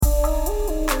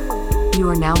You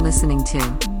are now listening to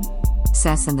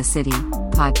Sess and the City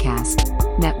Podcast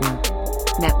Network.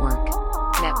 Network.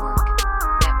 Network.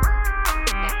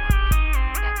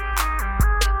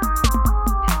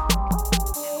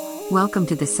 Network. Welcome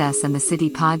to the Sess and the City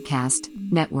Podcast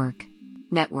Network.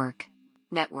 Network.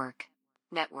 Network.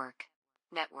 Network.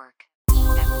 Network.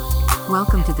 Network.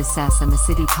 Welcome to the Sess and the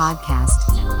City Podcast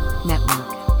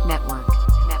Network. Network.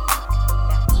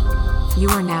 Network. You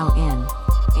are now in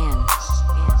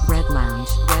Red Lounge.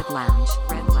 Red Lounge.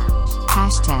 Red Lounge.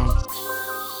 Hashtag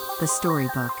the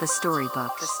storybook. The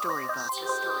storybook. The storybook. The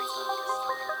storybook.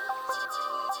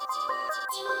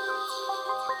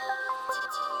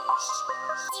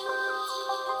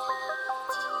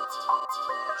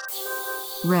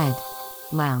 Red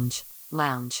Lounge.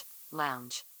 Lounge.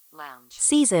 Lounge. Lounge.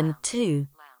 Season 2.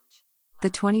 The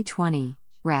 2020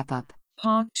 wrap up.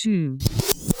 Part 2.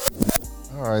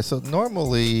 All right, so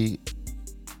normally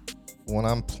when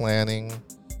I'm planning,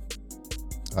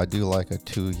 I do like a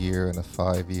 2-year and a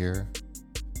 5-year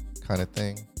kind of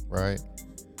thing, right?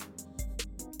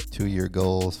 2-year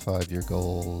goals, 5-year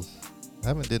goals. I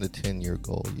haven't did a 10-year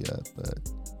goal yet, but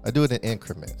I do it in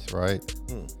increments, right?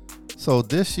 So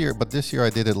this year I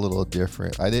did it a little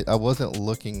different. I wasn't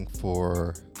looking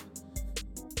for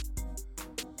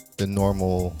the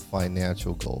normal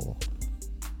financial goal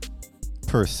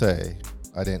per se.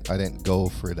 I didn't go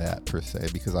for that per se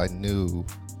because I knew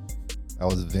I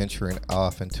was venturing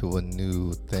off into a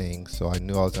new thing, so I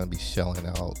knew I was going to be shelling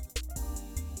out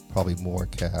probably more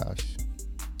cash.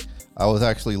 I was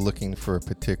actually looking for a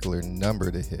particular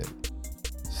number to hit.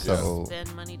 So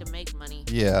spend money to make money.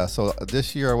 Yeah, so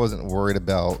this year I wasn't worried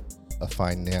about a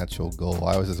financial goal.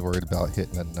 I was just worried about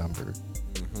hitting a number.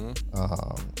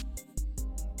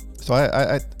 So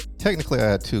I technically I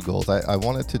had 2 goals. I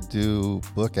wanted to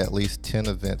book at least 10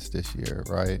 events this year,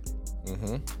 right?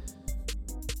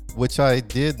 Which I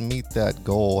did meet that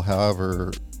goal.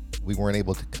 However, we weren't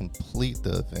able to complete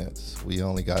the events. We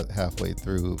only got halfway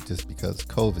through just because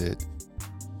COVID.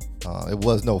 It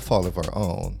was no fault of our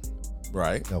own.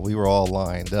 Right. No, we were all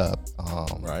lined up.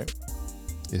 Right.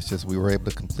 It's just we were able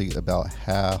to complete about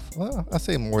half. Well, I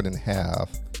say more than half.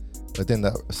 But then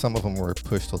some of them were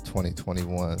pushed till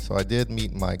 2021. So I did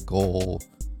meet my goal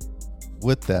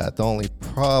with that. The only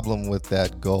problem with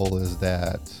that goal is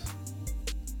that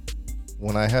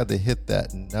when I had to hit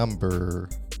that number,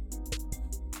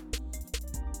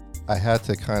 I had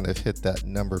to kind of hit that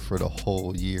number for the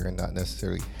whole year and not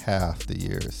necessarily half the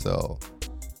year. So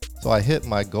I hit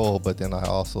my goal, but then I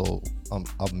also, I'm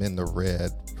in the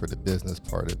red for the business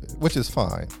part of it, which is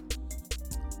fine.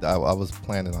 I was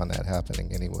planning on that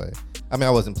happening anyway. I mean,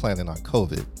 I wasn't planning on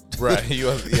COVID. Right.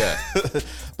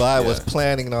 But I was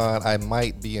planning on I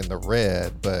might be in the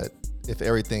red, but if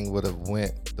everything would have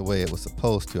went the way it was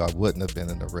supposed to, I wouldn't have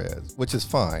been in the red, which is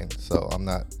fine. So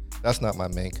that's not my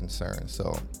main concern.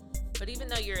 So. But even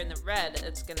though you're in the red,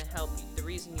 it's going to help you. The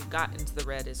reason you got into the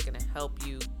red is going to help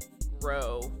you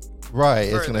grow. Right,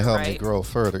 further, it's going to help me right? grow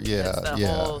further. Yeah, It's the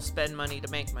whole spend money to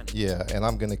make money. Yeah, and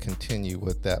I'm going to continue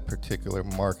with that particular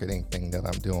marketing thing that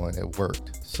I'm doing. It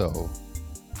worked. So,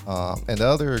 and the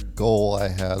other goal I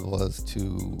had was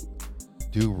to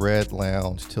do Red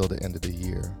Lounge till the end of the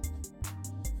year.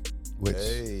 Which,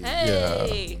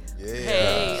 Hey,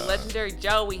 Legendary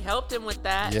Joe, we helped him with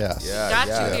that. Yes. Got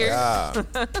you here.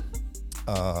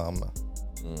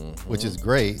 Which is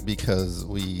great because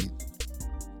we,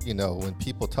 when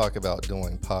people talk about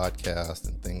doing podcasts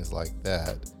and things like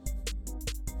that,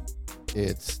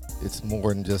 it's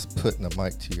more than just putting a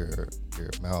mic to your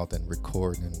mouth and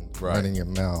recording and running your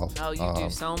mouth. Oh, you do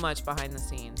so much behind the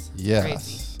scenes.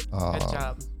 Yes. Crazy. Good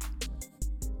job.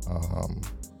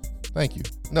 Thank you.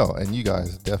 No, and you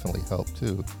guys definitely helped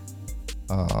too.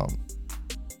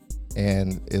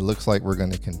 And it looks like we're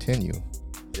going to continue.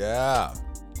 Yeah.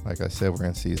 Like I said, we're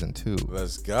in season 2.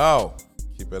 Let's go.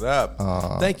 Keep it up.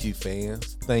 Thank you,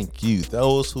 fans. Thank you.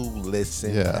 Those who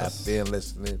listen, have been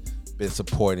listening, been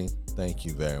supporting. Thank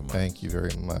you very much. Thank you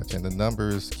very much. And the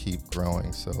numbers keep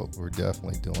growing, so we're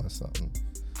definitely doing something.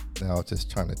 Now just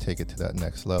trying to take it to that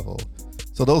next level.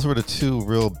 So those were the 2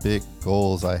 real big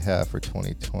goals I had for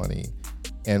 2020.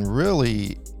 And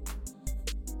really,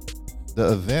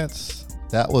 the events,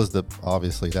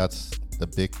 obviously that's the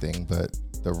big thing, but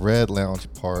the Red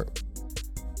Lounge part,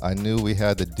 I knew we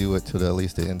had to do it to at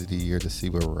least the end of the year to see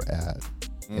where we're at.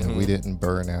 And we didn't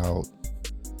burn out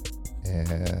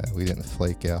and we didn't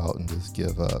flake out and just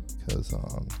give up because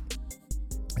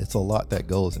it's a lot that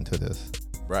goes into this.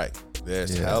 Right.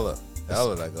 There's hella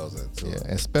that goes into it.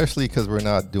 Yeah, especially because we're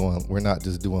not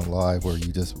just doing live where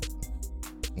you just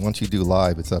once you do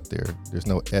live, it's up there. There's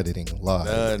no editing live.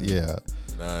 None. Yeah.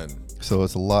 None. So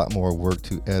it's a lot more work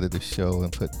to edit the show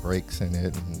and put breaks in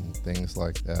it and things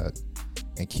like that,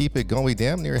 and keep it going. We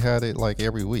damn near had it like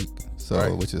every week, so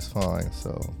Right. which is fine.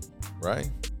 So Right.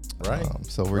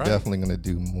 so we're Right. definitely going to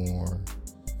do more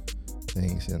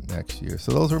things in next year.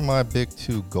 So those are my big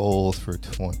 2 goals for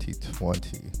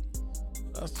 2020.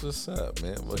 That's what's up,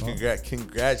 man. Well,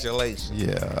 congratulations.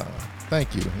 Yeah,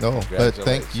 thank you. No, but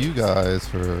thank you guys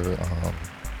for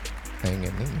hanging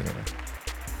in there.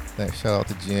 Thanks. Shout out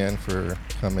to Jen for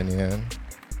coming in.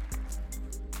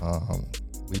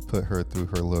 We put her through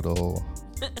her little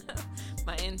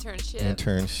My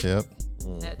internship.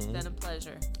 That's been a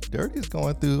pleasure. Dirty's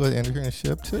going through an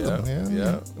internship too.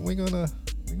 Yeah. We're gonna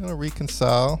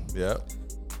reconcile. Yep.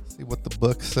 See what the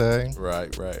books say.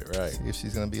 Right. See if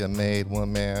she's gonna be a maid,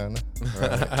 one man.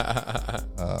 Right.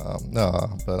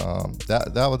 No, but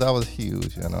that was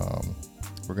huge, and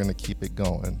we're gonna keep it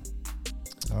going.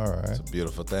 All right. It's a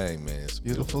beautiful thing, man. It's a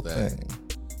beautiful thing.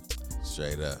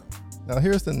 Straight up. Now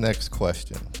here's the next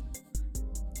question.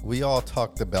 We all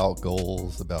talked about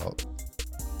goals, about,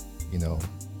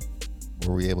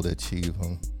 were we able to achieve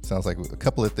them? Sounds like a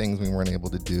couple of things we weren't able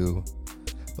to do.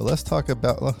 But let's talk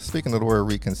about, speaking of the word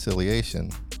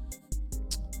reconciliation,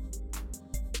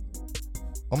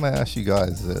 I'm going to ask you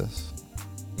guys this.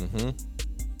 Mm-hmm.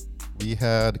 We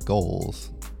had goals,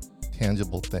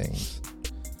 tangible things.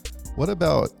 What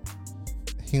about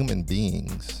human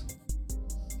beings?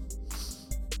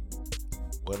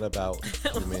 What about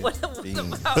human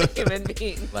beings? About human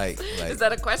beings? Like, is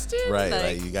that a question? Right,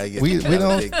 like you gotta get we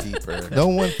don't dig deeper. No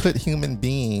one put human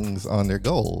beings on their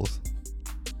goals.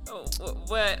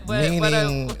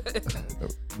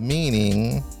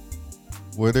 Meaning,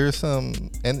 were there some,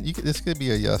 and this could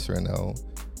be a yes or no,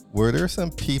 were there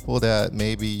some people that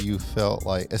maybe you felt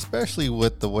like, especially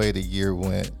with the way the year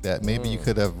went, that maybe you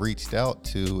could have reached out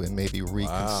to and maybe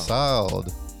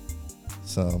reconciled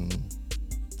some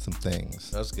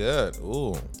things? That's good.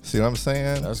 Ooh. See what I'm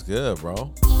saying? That's good,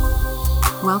 bro.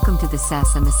 Welcome to the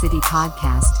Sess and the City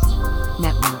Podcast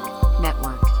Network.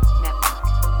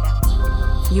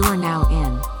 You are now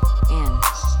in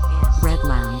Red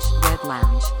Lounge.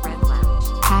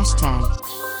 Hashtag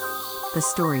the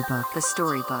storybook.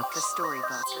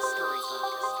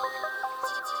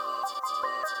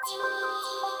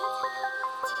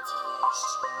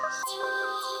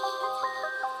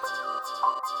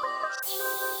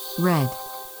 Red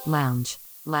Lounge.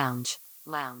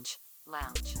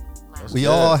 We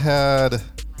all had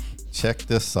check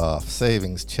this off.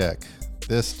 Savings check.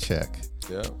 This check.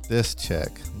 Yeah. This check.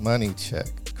 Money check.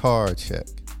 Car check.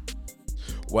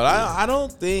 Well, I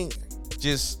don't think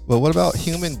just. But what about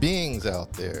human beings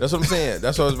out there? That's what I'm saying.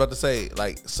 That's what I was about to say.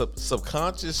 Like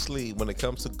subconsciously, when it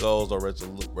comes to goals or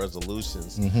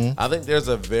resolutions, I think there's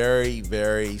a very,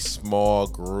 very small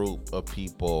group of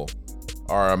people,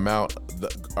 or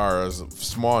a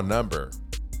small number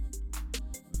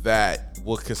that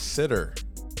will consider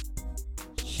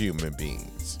human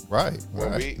beings. Right.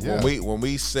 When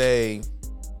we say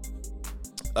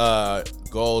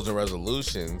goals and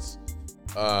resolutions,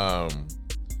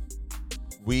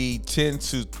 we tend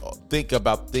to think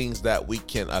about things that we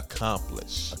can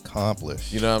accomplish.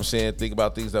 You know what I'm saying? Think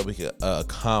about things that we can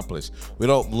accomplish. We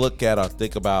don't look at or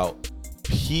think about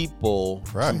people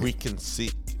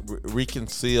to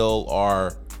reconcile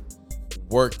or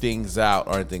work things out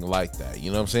or anything like that.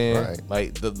 You know what I'm saying? Right.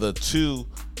 Like the two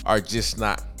are just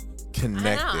not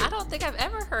connected. I don't think I've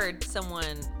ever heard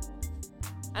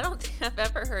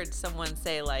someone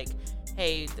say like,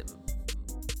 hey,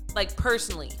 like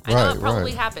personally. I know it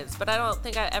probably happens, but I don't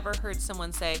think I ever heard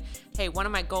someone say, hey, one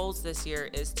of my goals this year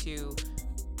is to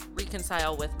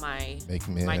reconcile with my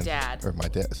dad. Or my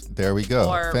dad. There we go.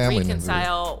 Or Family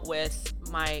reconcile member. with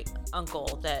my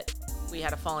uncle that we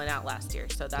had a falling out last year.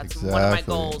 So that's one of my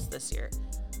goals this year.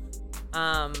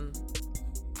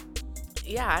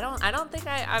 Yeah, I don't think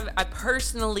I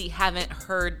personally haven't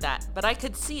heard that, but I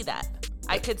could see that.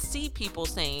 I could see people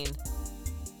saying,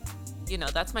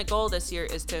 that's my goal this year,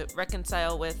 is to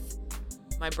reconcile with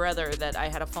my brother that I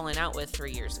had a falling out with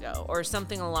 3 years ago, or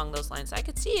something along those lines. I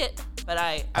could see it, but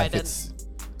I didn't.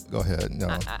 Go ahead. No.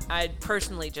 I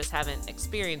personally just haven't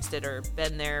experienced it or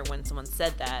been there when someone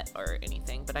said that or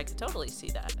anything, but I could totally see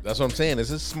that. That's what I'm saying. It's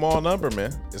a small number,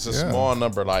 man. It's a small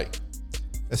number, like.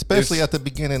 Especially at the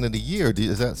beginning of the year.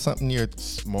 Is that something you're...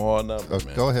 Small number,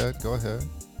 man. Go ahead.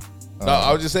 No,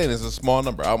 I was just saying it's a small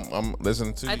number. I'm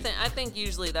listening to you. I think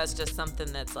usually that's just something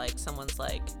that's like someone's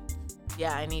like,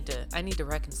 yeah, I need to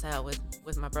reconcile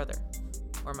with my brother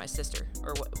or my sister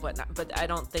or whatnot. But I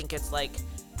don't think it's like,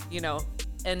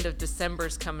 end of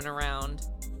December's coming around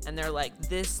and they're like,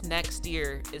 this next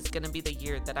year is gonna be the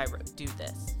year that I do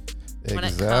this. when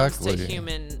it comes to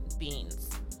human beings.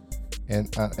 And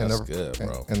That's good,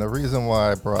 bro. And the reason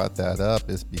why I brought that up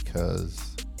is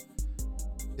because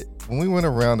when we went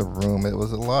around the room, it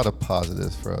was a lot of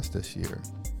positives for us this year.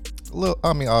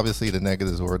 Obviously the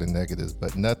negatives were the negatives,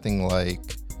 but nothing like,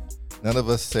 none of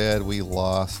us said we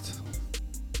lost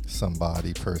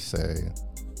somebody per se.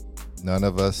 None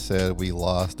of us said we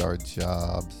lost our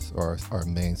jobs or our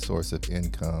main source of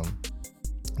income.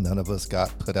 None of us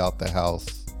got put out the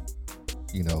house,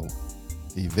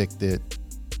 evicted,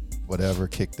 whatever,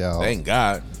 kicked out. Thank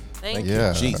God. Thank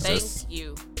Yeah. you. Jesus. Thank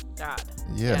you, God.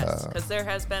 Yeah. Because there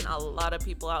has been a lot of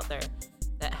people out there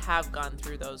that have gone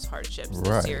through those hardships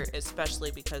Right. this year, especially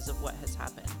because of what has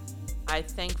happened. I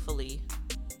thankfully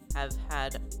have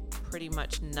had pretty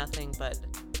much nothing but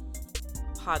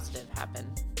positive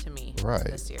happen to me Right.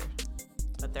 this year.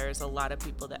 But there's a lot of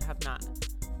people that have not.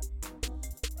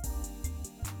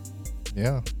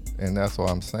 Yeah, and that's what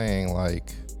I'm saying.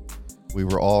 Like, we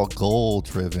were all goal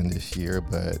driven this year,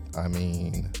 but I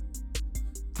mean,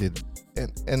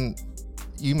 and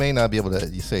you may not be able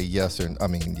to say yes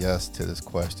to this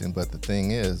question, but the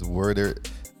thing is,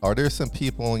 are there some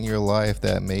people in your life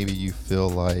that maybe you feel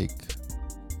like,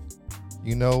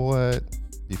 you know what,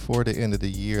 before the end of the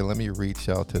year, let me reach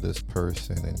out to this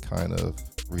person and kind of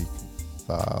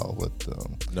reconcile with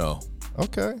them? No.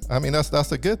 Okay, I mean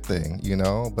that's a good thing,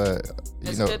 but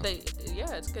It's good that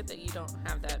it's good that you don't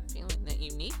have that feeling that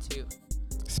you need to.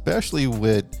 especially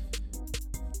with,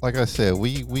 like I said,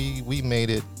 we made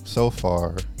it so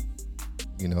far,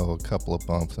 a couple of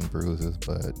bumps and bruises,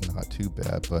 but not too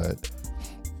bad. But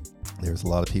there's a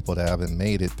lot of people that haven't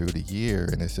made it through the year,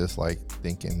 and it's just like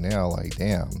thinking now, like,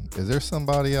 damn, is there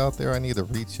somebody out there I need to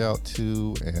reach out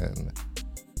to and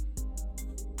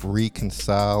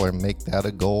reconcile or make that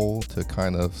a goal to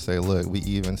kind of say, look, we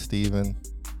even, Steven,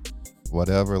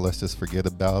 whatever, let's just forget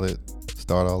about it,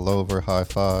 start all over, high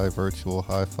five, virtual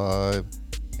high five,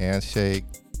 handshake.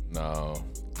 No.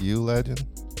 You, legend?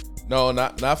 No,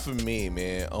 not for me,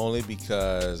 man. Only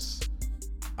because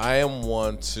I am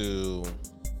one to,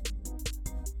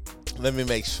 let me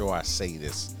make sure I say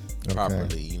this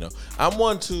properly. I'm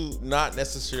one to not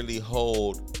necessarily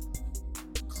hold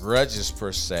grudges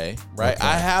per se, right? Okay.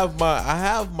 I have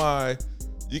my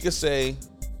you could say,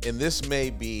 and this may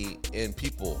be in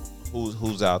people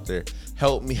who's out there,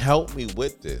 help me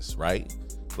with this, right?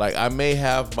 Like, I may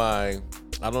have my,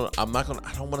 I don't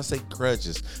want to say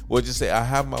grudges. We'll just say I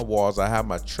have my walls, I have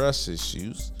my trust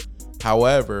issues.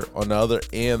 However, on the other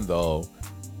end though,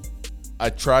 I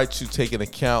try to take into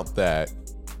account that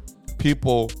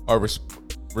people are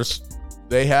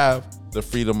they have the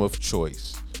freedom of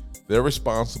choice. They're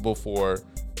responsible for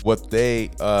what they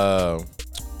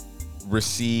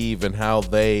receive and how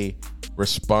they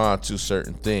respond to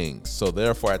certain things. So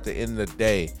therefore, at the end of the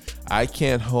day, I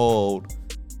can't hold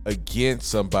against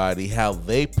somebody how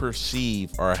they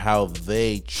perceive or how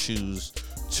they choose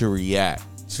to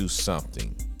react to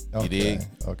something. You dig?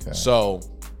 Okay. So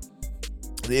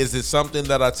is it something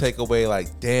that I take away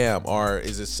like, damn, or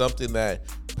is it something that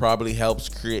probably helps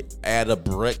add a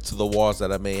brick to the walls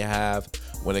that I may have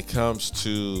when it comes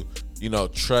to,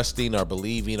 trusting or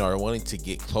believing or wanting to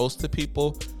get close to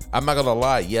people? I'm not gonna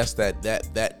lie, yes, that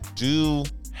do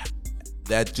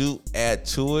add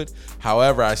to it.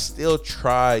 However, I still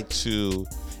try to,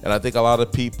 and I think a lot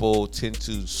of people tend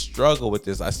to struggle with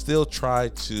this, I still try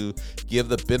to give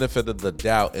the benefit of the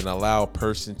doubt and allow a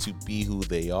person to be who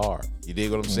they are. You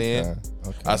dig what I'm saying?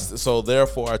 Okay. So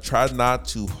therefore, I try not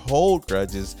to hold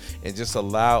grudges and just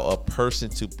allow a person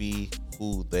to be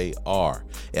who they are.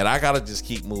 And I gotta just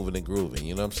keep moving and grooving.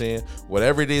 You know what I'm saying?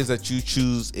 Whatever it is that you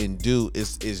choose and do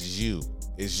is you.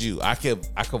 Is you. I can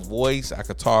voice, I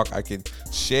can talk, I can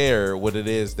share what it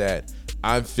is that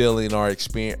I'm feeling or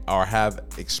experience or have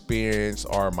experienced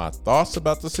or my thoughts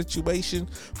about the situation.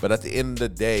 But at the end of the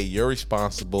day, you're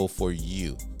responsible for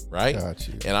you, right? Got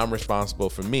you. And I'm responsible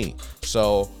for me.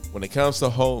 So when it comes to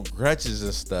holding grudges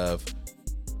and stuff,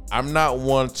 I'm not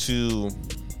one to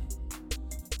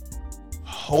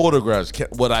hold a grudge.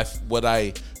 Would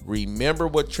I remember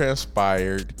what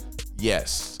transpired?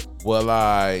 Yes. Will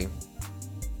I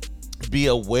be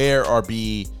aware or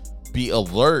be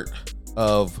alert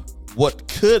of what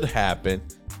could happen?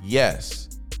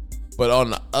 Yes. But on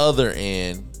the other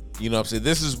end, you know what I'm saying?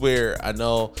 This is where I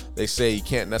know they say you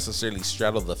can't necessarily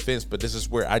straddle the fence, but this is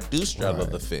where I do straddle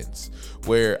the fence.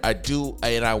 Where I do,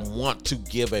 and I want to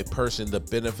give a person the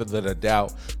benefit of the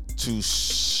doubt to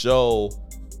show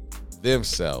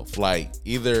themselves. Like,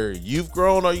 either you've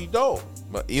grown or you don't.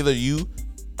 Either you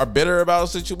are bitter about a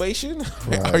situation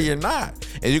or you're not.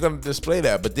 And you're going to display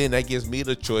that. But then that gives me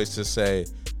the choice to say,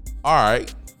 all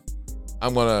right,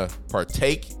 I'm going to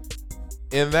partake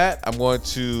in that. I'm going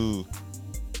to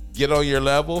get on your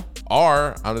level,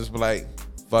 or I'm just be like,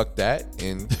 fuck that,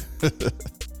 and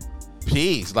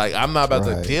peace. Like, I'm not about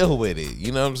to deal with it.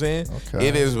 You know what I'm saying? Okay.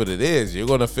 It is what it is. You're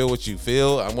going to feel what you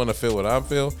feel. I'm going to feel what I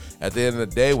feel. At the end of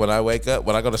the day, when I wake up,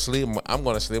 when I go to sleep, I'm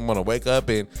going to sleep. I'm going to wake up,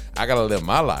 and I got to live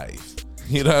my life.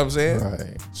 You know what I'm saying?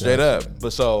 Right. Straight up.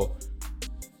 But so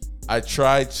I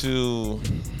try to,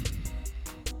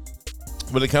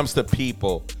 when it comes to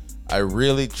people, I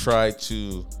really try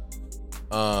to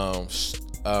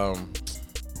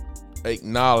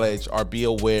acknowledge or be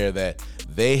aware that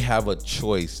they have a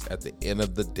choice at the end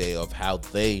of the day of how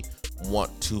they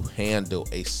want to handle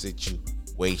a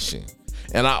situation.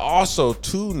 And I also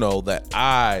too know that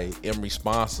I am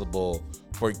responsible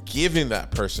for giving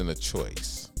that person a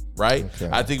choice, right? Okay.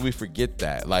 I think we forget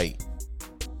that. Like,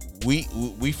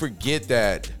 we forget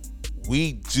that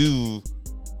we do,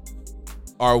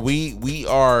 or we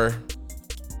are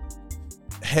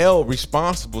held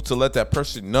responsible to let that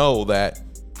person know that,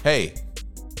 hey,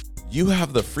 you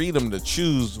have the freedom to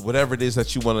choose whatever it is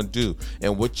that you want to do.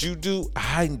 And what you do,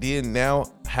 I then now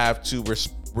have to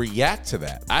react to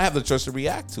that. I have the choice to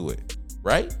react to it,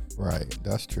 right? Right.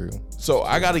 That's true. So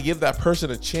I got to give that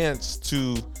person a chance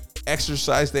to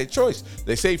exercise their choice.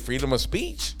 They say freedom of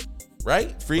speech,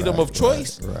 right? Freedom of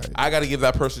choice. Right. I got to give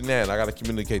that person that, and I got to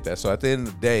communicate that. So at the end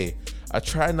of the day, I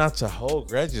try not to hold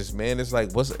grudges, man. It's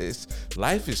like,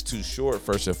 life is too short,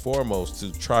 first and foremost,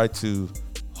 to try to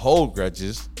hold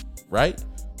grudges, right?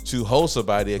 To hold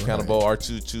somebody accountable, or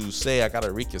to say I got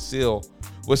to reconcile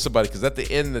with somebody. Because at the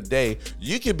end of the day,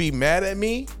 you can be mad at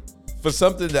me for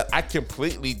something that I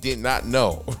completely did not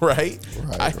know, right?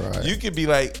 Right. You could be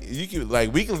like, we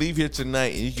can leave here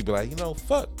tonight, and you could be like,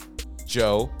 fuck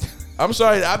Joe. I'm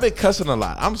sorry. I've been cussing a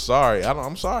lot. I'm sorry.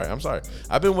 I'm sorry.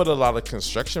 I've been with a lot of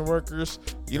construction workers,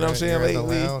 you know what I'm saying,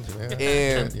 lately.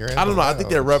 And I don't know. I think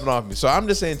they're rubbing off me. So I'm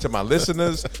just saying to my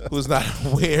listeners who's not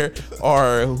aware,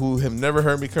 or who have never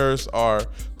heard me curse, or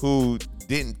who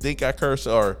didn't think I curse,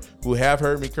 or who have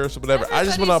heard me curse, or whatever. I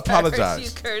just want to apologize. You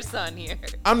curse on here.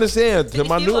 I'm just saying to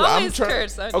my new. I'm trying.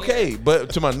 Okay, but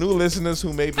to my new listeners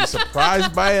who may be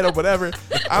surprised by it or whatever,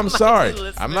 I'm sorry.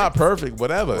 I'm not perfect.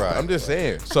 Whatever. Right, I'm just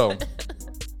saying. So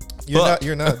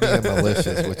you're not being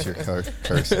malicious with your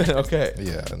cursing. Okay.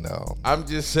 Yeah. No. I'm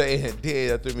just saying.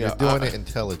 That threw me You're out. doing it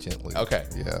intelligently. Okay.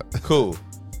 Yeah. Cool.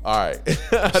 All right.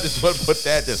 I just want to put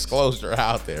that disclosure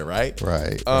out there, right?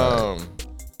 Right.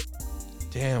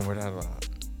 Damn, where did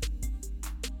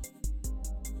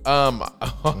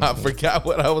I forgot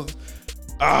what I was.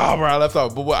 Oh, where I left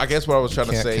off. But I guess what I was trying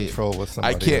to say. Control what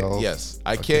somebody else. Yes,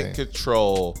 I can't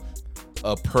control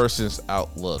a person's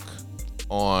outlook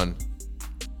on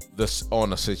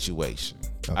a situation.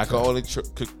 Okay. I can only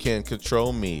can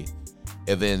control me,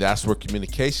 and then that's where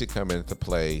communication come into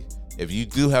play. If you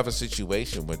do have a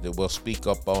situation with it, we'll speak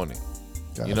up on it.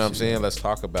 You know what I'm saying? Let's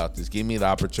talk about this. Give me the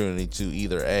opportunity to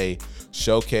either A,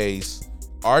 showcase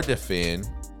or defend.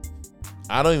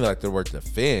 I don't even like the word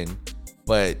defend,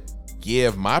 but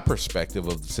give my perspective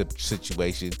of the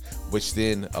situation, which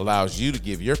then allows you to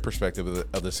give your perspective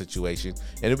of the situation.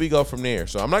 And then we go from there.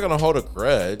 So I'm not going to hold a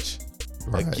grudge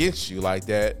against you like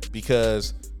that,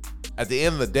 because at the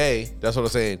end of the day, that's what I'm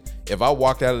saying. If I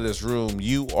walked out of this room,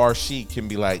 you or she can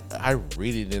be like, I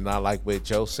really did not like what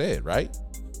Joe said, right?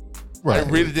 Right. I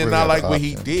really did not like what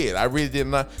he did. I really did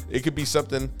not. It could be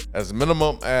something as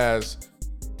minimum as,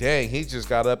 dang, he just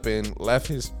got up and left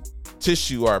his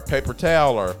tissue or paper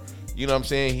towel, or, you know what I'm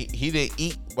saying? He didn't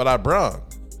eat what I brung.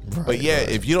 Right, but yeah,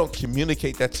 if you don't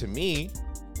communicate that to me,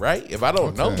 right? If I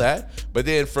don't know that, but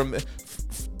then from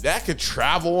that could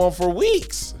travel on for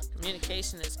weeks.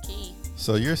 Communication is key.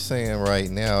 So you're saying right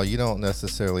now you don't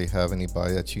necessarily have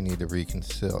anybody that you need to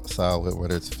reconcile with,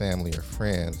 whether it's family or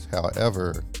friends.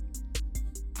 However,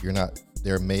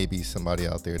 there may be somebody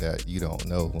out there that you don't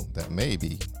know that may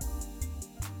be.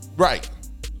 Right.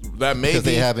 That may because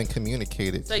be. they haven't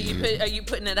communicated So to you. are you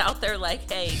putting it out there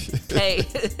like, hey,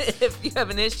 if you have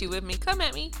an issue with me, come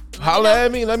at me. Holla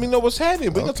at me. Let me know what's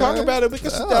happening. We can talk about it. We can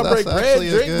sit down, break bread,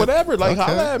 drink, whatever. Like,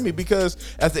 holla at me, because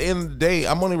at the end of the day,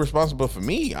 I'm only responsible for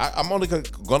me. I'm only going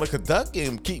to conduct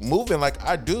and keep moving like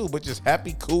I do, but just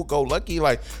happy, cool, go lucky.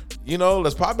 Like,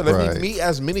 let's pop it. Let me meet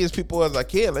as many as people as I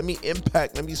can. Let me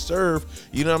impact. Let me serve.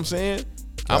 You know what I'm saying?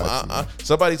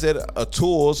 Somebody said a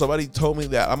tool. Somebody told me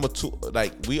that I'm a tool.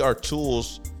 Like, we are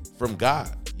tools from God.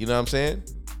 You know what I'm saying?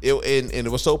 And it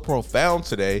was so profound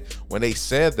today when they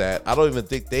said that. I don't even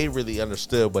think they really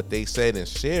understood what they said and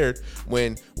shared.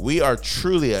 When we are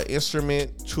truly an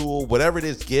instrument, tool, whatever it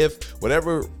is, gift,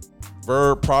 whatever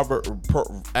verb, proverb,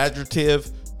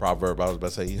 adjective, proverb. I was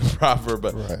about to say proverb,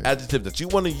 but Right. adjective that you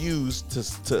want to use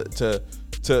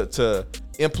to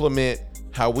implement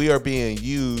how we are being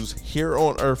used here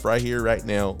on earth right here, right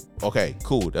now. Okay,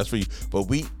 cool. That's for you. But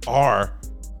we are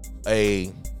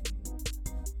a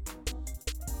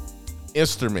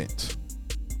instrument.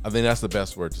 I think that's the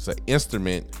best word to say.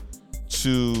 Instrument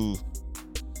to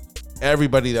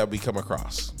everybody that we come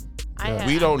across.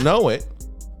 We don't know it.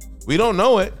 We don't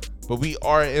know it, but we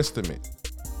are an instrument.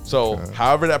 So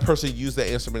however that person used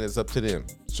that instrument is up to them.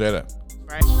 Straight up.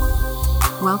 Right.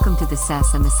 Welcome to the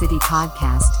Sesame City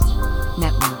Podcast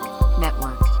Network.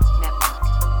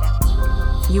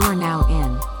 You are now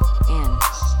in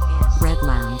Red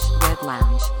Lounge.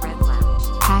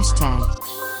 Hashtag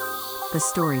the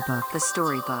storybook.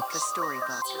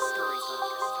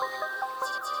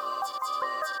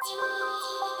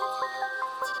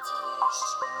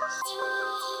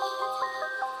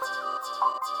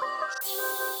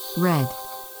 Red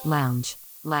Lounge.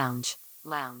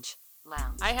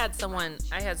 I had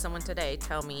someone today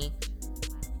tell me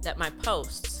that my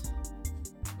posts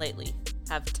lately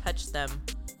have touched them.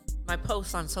 My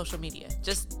posts on social media,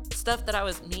 just stuff that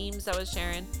memes I was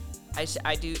sharing.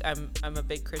 I'm a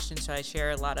big Christian, so I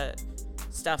share a lot of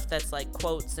stuff that's like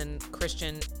quotes and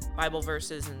Christian Bible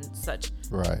verses and such.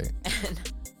 Right.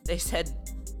 And they said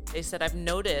I've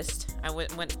noticed. I went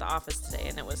to the office today,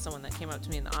 and it was someone that came up to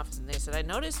me in the office, and they said, I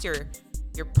noticed your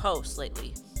posts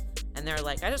lately. And they're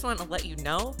like, I just want to let you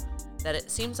know that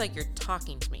it seems like you're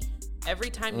talking to me. Every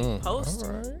time you post,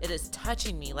 it is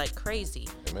touching me like crazy.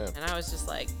 Amen. And I was just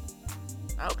like,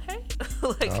 okay.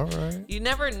 Like, All right. you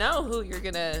never know who you're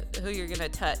gonna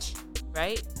touch,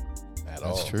 right?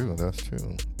 That's true.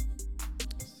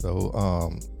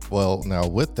 So, well, now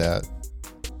with that,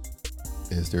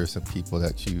 is there some people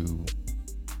that you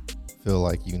feel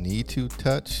like you need to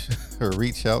touch or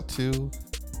reach out to?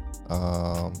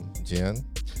 Jen?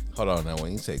 Hold on now.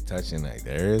 When you say touching, like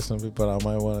there is some people I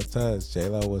might want to touch.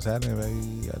 J-Lo, what's happening,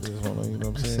 baby? I just want to, you know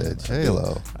what I'm I saying? said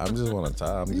J-Lo. I just want to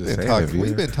talk.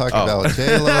 We've been talking about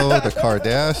J-Lo, the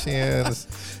Kardashians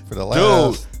for the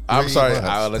last Dude, I'm 3 sorry. months.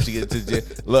 I'll let you get to Jen.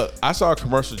 Look, I saw a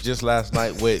commercial just last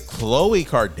night with Khloe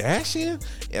Kardashian,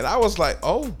 and I was like,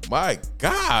 oh my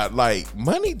God, like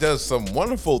money does some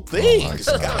wonderful things.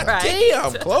 God. God Right.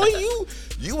 damn, Khloe,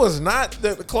 you was not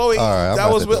the Khloe All right, I'm that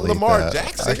about was to with delete Lamar that.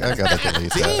 Jackson. I gotta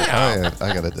delete that.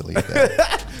 I gotta delete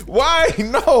that. Why?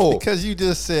 No. Because you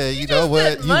just said, you just know what?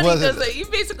 said You money wasn't. doesn't. You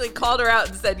basically called her out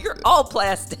and said you're all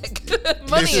plastic.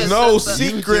 Money This is is no just a- You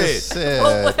secret. just said.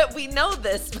 Well, we know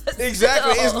this. But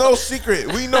Exactly. still. It's no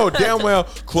secret. We know damn well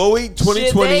Khloe Shit,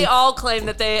 2020. they all claim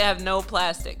that they have no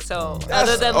plastic. So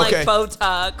other than okay. like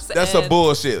Botox, That's and a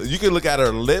bullshit. You can look at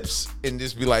her lips and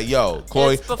just be like, yo,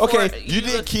 Khloe, It's before okay, you you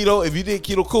did look- keto. If you did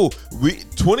keto, cool.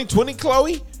 2020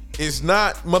 Khloe is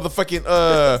not motherfucking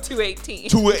 218.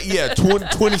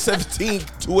 2017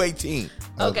 218.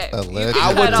 Okay, Allegedly, you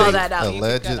can cut all that out. You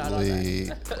can cut all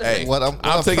Allegedly, Hey, what I'm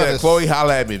I'm taking trying that. to- Khloe,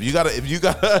 holla at me. If you got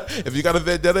a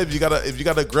vendetta, if you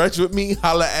got a grudge with me,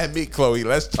 holla at me, Khloe.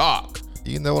 Let's talk.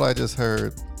 You know what I just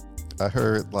heard? I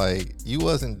heard like you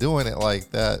wasn't doing it like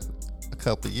that a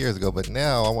couple of years ago, but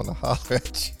now I want to holler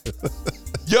at you.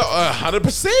 Yo,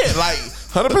 100%, like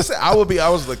 100%. I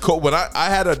was like, cool. When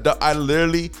I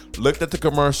literally looked at the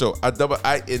commercial. And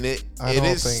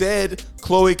it said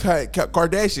Khloe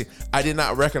Kardashian. I did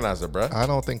not recognize her, bro. I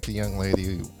don't think the young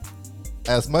lady,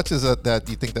 as much as that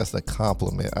you think that's a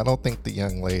compliment, I don't think the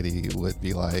young lady would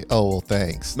be like, oh, well,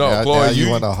 thanks. No, now, Khloe, now you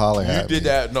want to holler at me. You did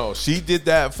that. No, she did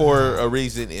that for a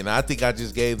reason, and I think I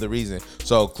just gave the reason.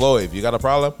 So, Khloe, if you got a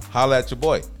problem, holla at your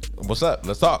boy. What's up?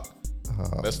 Let's talk.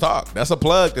 Let's talk. That's a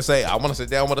plug to say I want to sit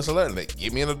down with a celebrity. Like,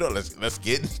 get me in the door. Let's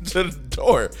get into the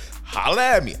door. Holla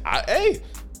at me.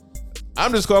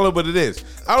 I'm just calling it what it is.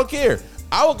 I don't care.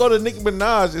 I would go to Nicki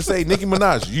Minaj and say, Nicki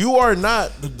Minaj, you are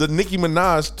not the Nicki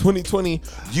Minaj 2020.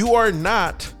 You are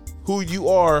not who you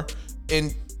are in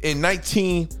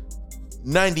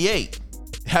 1998.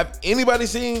 Have anybody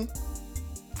seen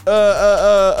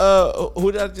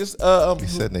who did I just You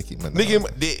said Nicki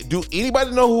Minaj. do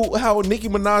anybody know how Nicki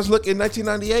Minaj looked in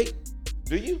 1998?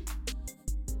 Do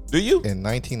you? In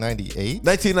 1998?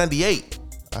 1998.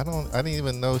 I didn't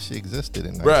even know she existed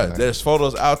in Bruh, there's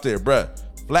photos out there, bruh.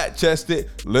 Flat chested,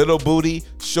 little booty,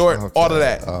 short, Okay, all of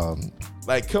that.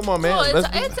 Like, come on, man. Well,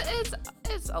 Let's be-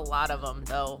 it's a lot of them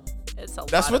though.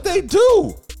 That's what they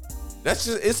do. That's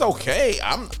just, it's okay.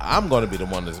 I'm gonna be the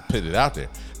one to put it out there.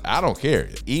 I don't care.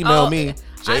 Email me,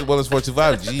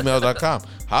 jwillis425@gmail.com.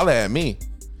 Holla at me.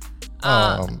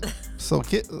 So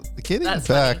getting That's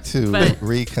back funny, to but-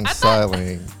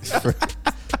 reconciling.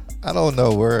 I don't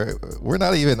know. We're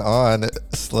not even on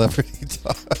celebrity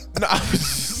talk. No,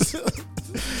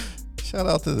 Shout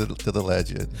out to the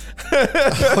legend.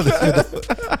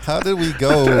 How did we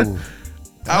go?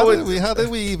 How did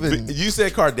we even? You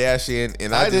said Kardashian,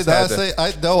 and I did not say.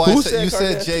 Who said You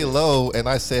said Kardashian? J-Lo, and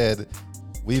I said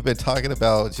we've been talking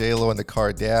about J-Lo and the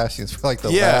Kardashians for like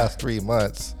the Yeah. last 3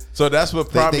 months. So that's what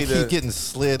They probably keep getting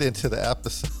slid into the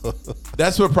episode.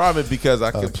 That's what probably because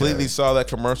I completely saw that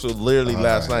commercial literally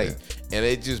last right. night, and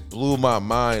it just blew my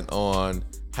mind on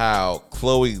how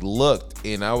Chloe looked,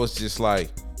 and I was just like,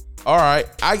 all right,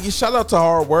 I give shout out to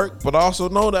hard work, but also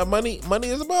know that money is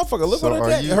a motherfucker. Look So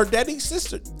what are you- her daddy's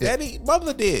sister,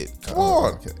 mother did. Come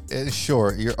on, Okay. And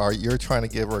sure, you're trying to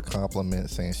give her a compliment,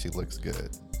 saying she looks good.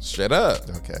 straight up.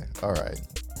 Okay. All right.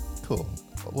 Cool.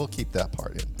 We'll keep that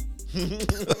part in.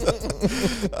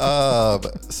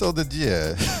 So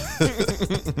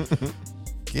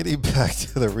getting back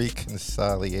to the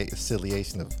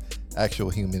reconciliation of actual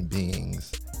human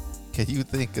beings, can you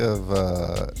think of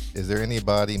is there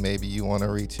anybody maybe you want to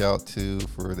reach out to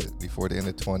before the end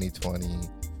of 2020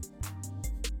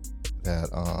 that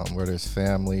where there's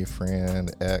family,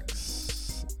 friend,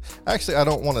 ex? Actually, I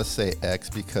don't want to say ex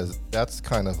because that's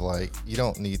kind of like you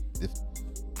don't need.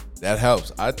 That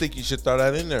helps. I think you should throw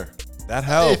that in there. That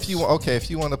helps. If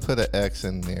you want to put an X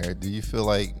in there, do you feel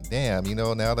like, damn,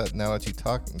 now that you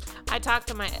talking? I talk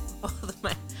to my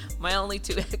only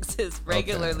two exes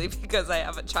regularly because I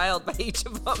have a child by each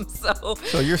of them.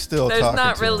 So you're still there's talking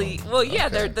not to really. them. Well, yeah,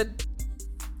 Okay. they're the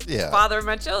Yeah, father of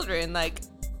my children. Like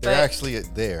they're but- actually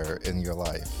there in your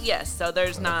life. Yes, so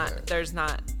there's Okay.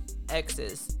 not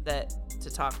exes that to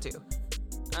talk to.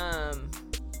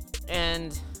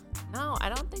 And no, I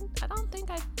don't think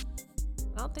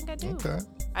I do. Okay.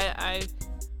 I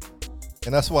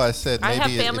And that's why I said maybe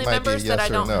have family it might members be a yes that I or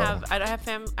don't no. have.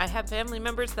 I have family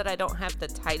members that I don't have the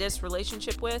tightest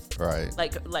relationship with. Right.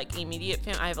 Like immediate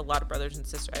family. I have a lot of brothers and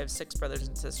sisters. I have 6 brothers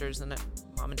and sisters and a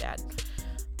mom and dad.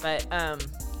 But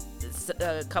it's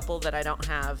a couple that I don't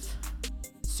have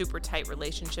super tight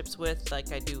relationships with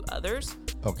like I do others.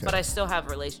 Okay. But I still have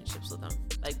relationships with them.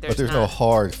 Like But there's no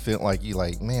hard feel like you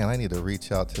like, man, I need to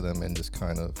reach out to them and just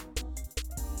kind of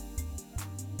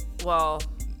well,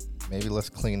 maybe let's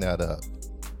clean that up.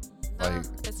 no, Like,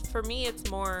 it's for me it's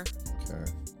more okay.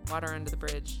 water under the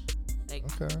bridge. Like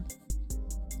Okay.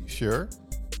 You sure?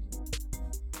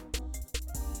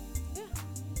 yeah,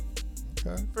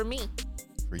 Okay. for me.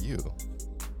 For you.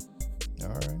 All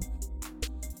right.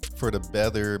 For the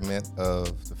betterment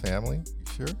of the family,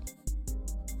 you sure?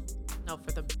 No,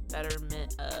 for the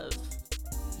betterment of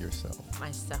Yourself.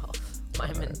 myself, my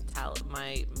All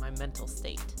right. my mental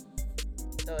state.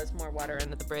 So it's more water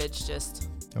under the bridge, just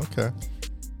Okay.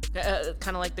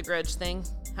 kind of like the grudge thing.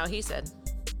 How he said,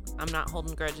 I'm not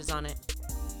holding grudges on it.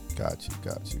 Got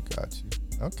you.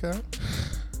 Okay.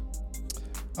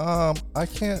 I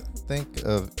can't think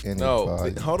of No,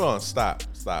 anybody. hold on. Stop.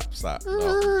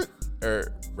 No.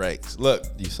 Breaks. Look,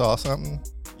 You saw something?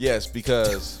 yes,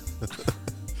 because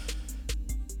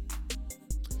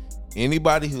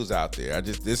anybody who's out there,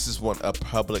 this is a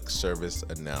public service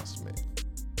announcement.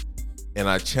 And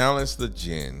I challenge the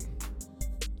Jen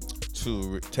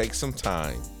to take some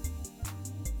time.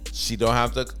 She don't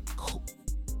have to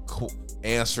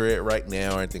answer it right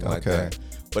now or anything like Okay. that.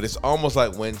 But it's almost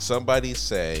like when somebody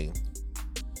say,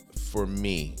 for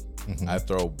me, I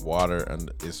throw water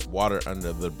under. It's water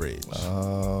under the bridge.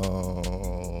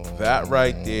 Oh. That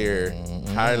right there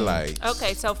highlights.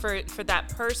 Okay, so for that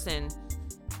person,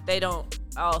 they don't.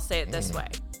 I'll say it this way: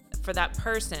 for that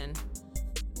person,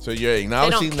 So you're they don't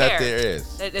acknowledging care. that there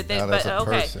is. Now that's a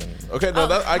okay. person. Okay, no,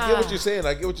 I get what you're saying.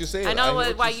 I get what you're saying. I know hear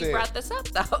what why you're you saying. brought this up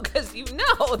though, because you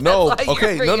know. That's No, why you're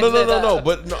okay, no, bringing it up.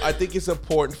 But no, I think it's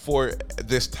important for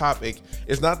this topic.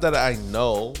 It's not that I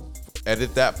know.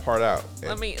 Edit that part out.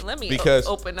 Let me because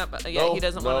open up. Yeah, no, he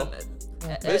doesn't no. want to.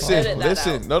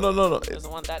 listen. No. He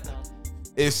doesn't want that known.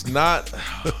 It's not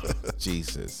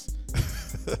Jesus.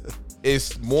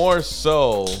 It's more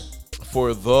so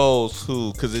for those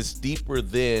who, because it's deeper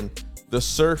than the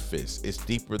surface. It's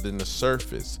deeper than the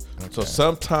surface. So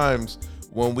sometimes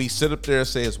when we sit up there and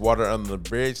say it's water under the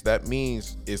bridge, that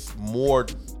means it's more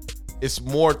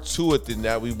to it than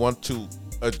that we want to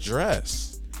address.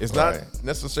 It's not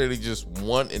necessarily just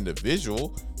one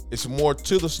individual. It's more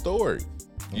to the story.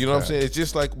 You know what I'm saying? It's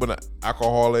just like when an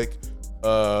alcoholic,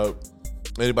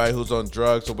 anybody who's on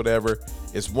drugs or whatever,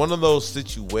 it's one of those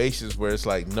situations where it's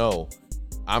like, no,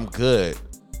 I'm good.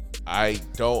 I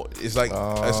don't. It's like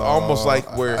it's almost like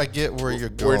I get where you're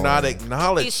going. We're not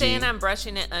acknowledging. He's saying I'm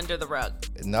brushing it under the rug.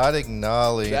 Not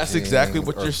acknowledging. That's exactly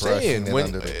what or you're saying. brushing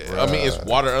it under the I mean, it's rug.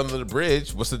 water under the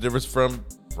bridge. What's the difference from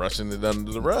brushing it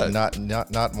under the rug? Not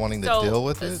wanting to deal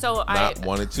with it. So Not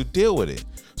wanting to deal with it.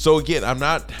 So again, I'm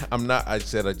not. I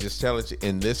said I just challenge it,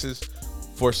 and this is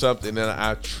for something that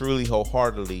I truly,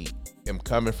 wholeheartedly am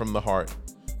coming from the heart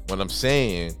when I'm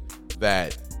saying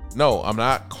that. No, I'm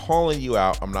not calling you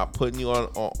out. I'm not putting you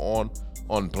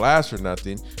on blast or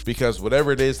nothing, because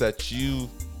whatever it is that you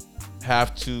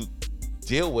have to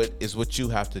deal with is what you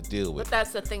have to deal with. But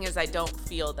that's the thing, is I don't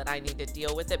feel that I need to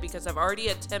deal with it because I've already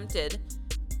attempted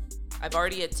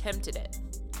it.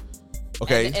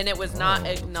 Okay. And it was not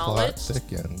Plot acknowledged.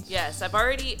 thickens. Yes, I've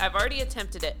already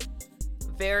attempted it.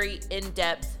 Very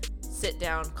in-depth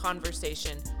sit-down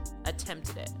conversation,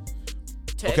 attempted it.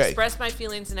 To express my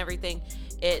feelings and everything.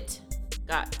 It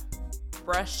got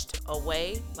brushed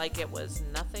away like it was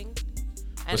nothing.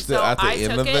 And still, so at the I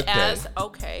end took of the it as, day-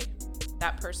 okay,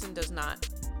 that person does not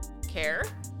care.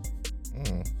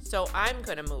 Mm. So I'm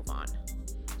going to move on.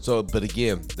 So, but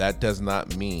again, that does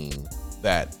not mean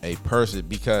that a person,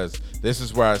 because this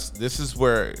is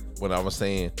where when I was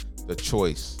saying the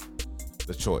choice.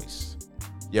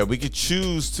 Yeah, we could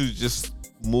choose to just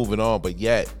move it on, but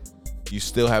yet you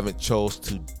still haven't chose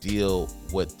to deal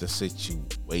with the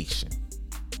situation.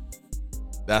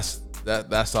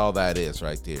 That's all that is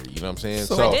right there. You know what I'm saying?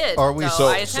 So I did. are we-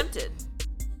 I attempted.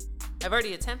 I've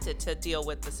already attempted to deal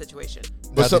with the situation.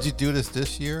 Now, so- did you do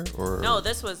this year or No,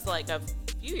 this was like a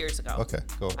few years ago. Okay,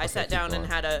 cool. I sat down and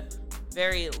had a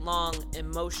very long,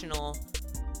 emotional,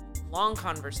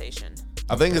 conversation.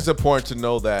 I think it's important to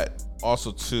know that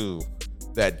also too,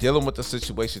 that dealing with the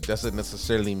situation doesn't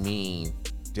necessarily mean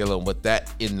dealing with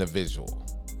that individual.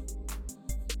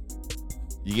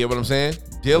 You get what I'm saying?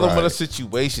 Dealing with a Right.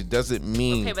 situation doesn't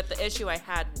mean Okay, but the issue I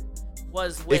had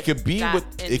was with it could be that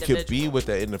with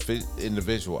that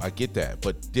individual. I get that,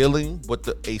 but dealing with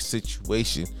a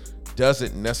situation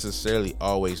doesn't necessarily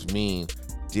always mean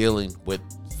dealing with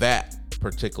that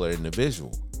particular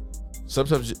individual.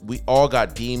 Sometimes we all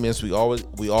got demons. We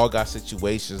all got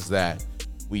situations that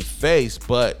we face,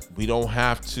 but we don't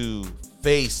have to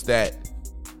face that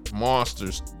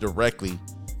monsters directly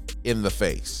in the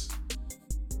face.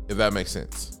 If that makes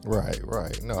sense. Right.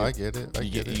 No, I get it. I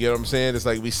You get it. get what I'm saying? It's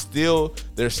like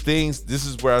there's things, this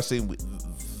is where I say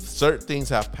certain things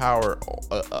have power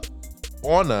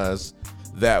on us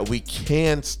that we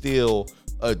can still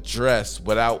address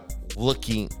without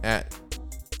looking at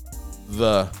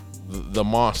the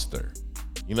monster.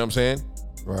 You know what I'm saying?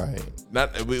 Right.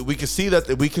 Not we can see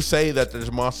that we can say that there's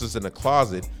monsters in the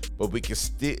closet, but we can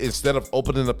still, instead of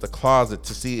opening up the closet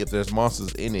to see if there's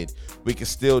monsters in it, we can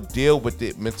still deal with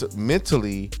it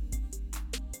mentally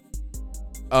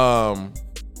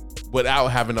without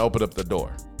having to open up the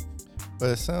door. But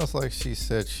it sounds like she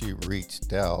said she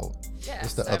reached out. Yes,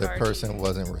 Just the I've other already- person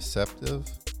wasn't receptive.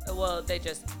 Well, they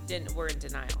just were in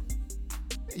denial.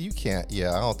 You can't.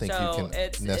 Yeah, I don't think So you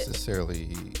it's- can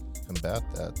necessarily combat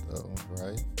that, though,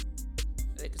 right?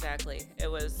 Exactly. It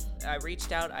was, I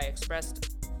reached out, I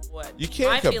expressed what You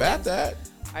can't my combat feelings, that.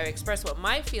 I expressed what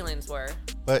my feelings were.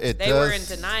 But it They does. were in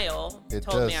denial, it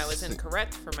told me does I was se-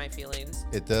 incorrect for my feelings.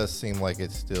 It does seem like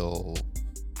it's still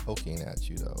poking at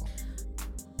you, though.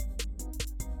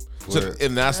 So, Where-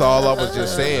 and that's all I was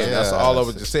just saying. That's all I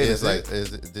was just saying. It's like,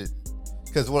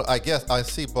 because what I guess I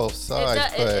see both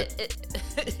sides, but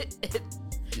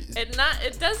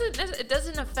It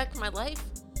doesn't affect my life.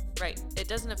 Right. It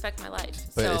doesn't affect my life.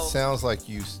 but so, it sounds like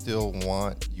you still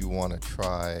want to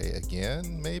try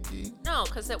again, maybe. no,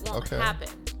 because it won't Okay. happen.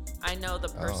 I know the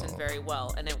person Oh. very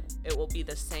well, and it will be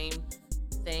the same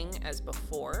thing as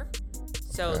before.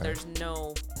 So Okay. there's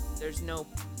no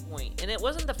point. And it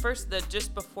wasn't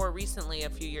just before recently, a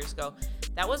few years ago.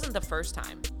 That wasn't the first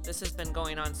time. This has been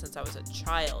going on since I was a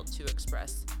child to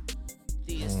express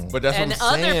these. But that's what and I'm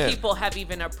other saying. people have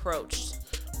even approached.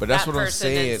 but that's that what I'm person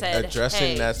and saying. said, Addressing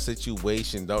 "Hey." that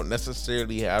situation don't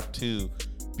necessarily have to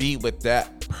be with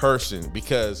that person,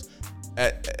 because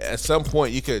at some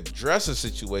point you could address a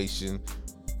situation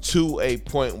to a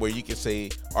point where you can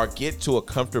say, or get to a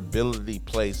comfortability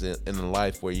place in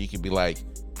life where you can be like,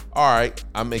 all right,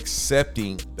 I'm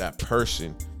accepting that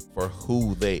person for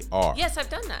who they are. Yes, I've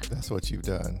done that. That's what you've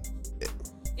done.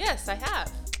 Yes, I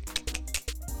have.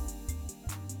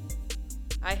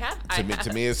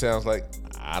 To me, it sounds like,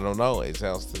 I don't know. It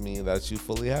sounds to me that you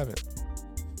fully haven't.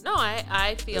 No,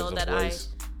 I feel There's a that voice.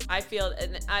 I feel,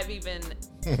 and I've even,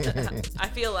 I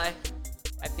feel like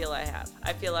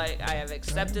I have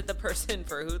accepted the person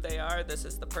for who they are. This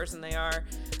is the person they are.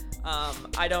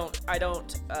 I don't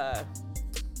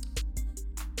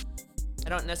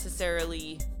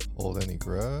necessarily hold any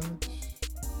grudge.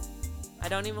 I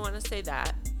don't even want to say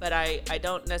that, but I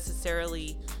don't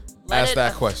necessarily Ask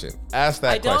that question. Ask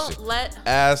that question.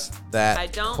 Ask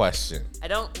that question. I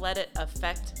don't let it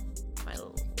affect my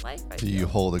life. Do you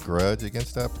hold a grudge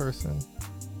against that person?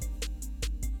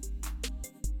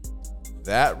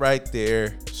 That right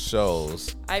there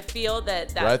shows. I feel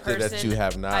that right person. There that you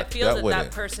have not. I feel dealt with that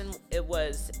it. person it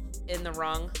was in the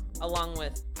wrong, along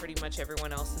with pretty much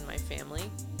everyone else in my family.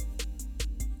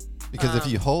 Because if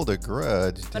you hold a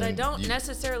grudge, but I don't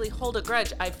necessarily hold a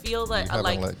grudge. I feel that you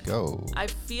haven't let go. I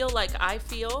feel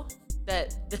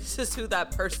that this is who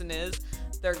that person is.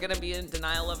 They're gonna be in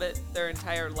denial of it their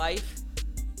entire life.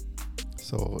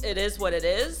 So it is what it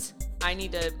is. I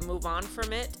need to move on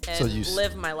from it and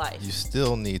live my life. You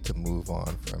still need to move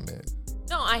on from it.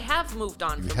 No, I have moved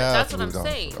on from it. That's what I'm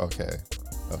saying. Okay.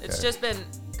 It's just been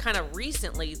kind of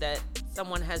recently that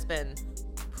someone has been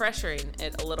pressuring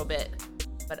it a little bit.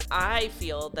 But I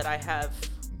feel that I have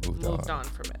moved on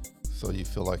from it. So you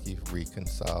feel like you've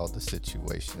reconciled the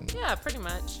situation? Yeah, pretty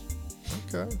much.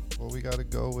 Okay. Well, we got to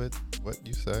go with what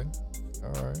you say.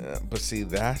 All right. Yeah, but see,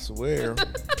 that's where.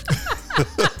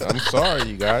 I'm sorry,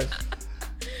 you guys.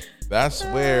 That's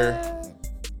where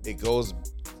it goes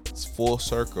full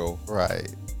circle.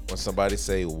 Right. When somebody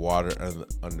say water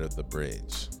under the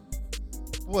bridge.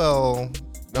 Well,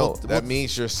 no, that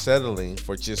means you're settling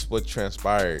for just what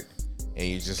transpired. And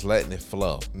you're just letting it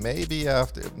flow. Maybe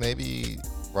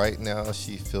right now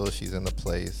she feels she's in a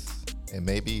place, and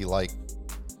maybe like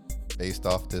based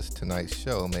off this tonight's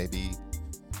show, maybe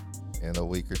in a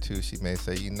week or two she may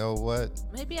say, you know what?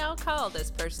 Maybe I'll call this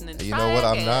person and you know what?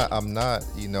 I'm not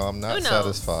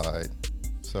satisfied.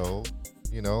 So,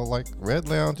 like Red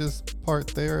Lounge is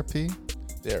part therapy.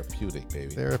 Therapeutic,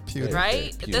 baby. Therapeutic.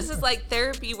 Right? This is like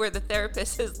therapy where the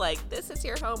therapist is like, this is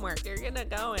your homework. You're gonna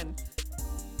go and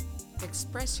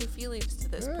express your feelings to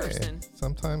this person.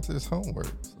 Sometimes there's homework.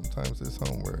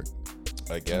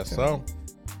 I guess so.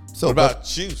 So what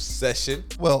about you, Session?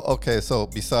 Well, okay. So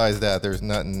besides that, there's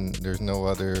no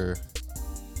other.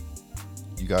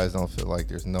 You guys don't feel like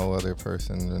there's no other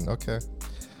person. And okay.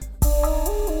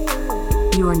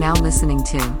 You are now listening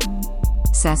to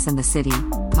Sess and the City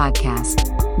Podcast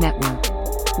Network.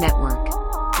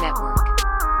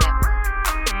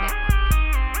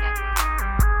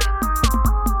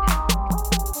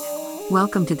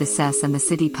 Welcome to the Sess and the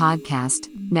City Podcast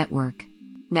Network.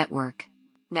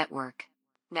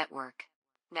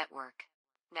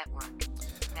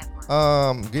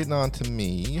 Getting on to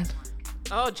me.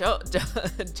 Oh, Joe's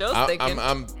thinking.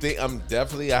 I'm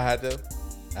definitely. I had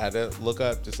to look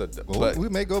up just a. Well, but we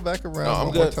may go back around. No, I'm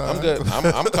one good. More time. I'm good.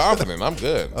 I'm confident. I'm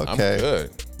good. Okay. I'm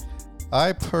good.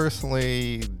 I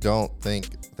personally don't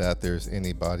think that there's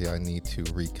anybody I need to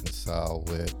reconcile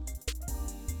with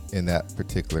in that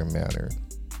particular manner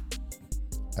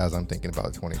as I'm thinking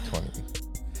about 2020.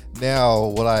 Now,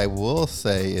 what I will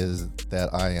say is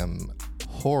that I am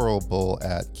horrible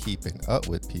at keeping up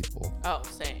with people. Oh,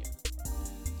 same.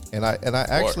 And I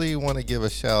actually want to give a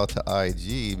shout out to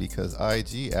IG, because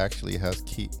IG actually has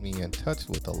kept me in touch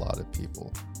with a lot of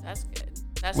people. That's good.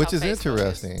 That's which is Facebook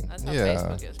interesting. That's how yeah.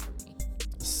 Facebook is for me.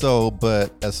 So,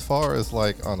 but as far as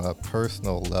like on a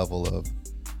personal level of,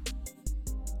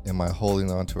 am I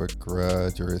holding on to a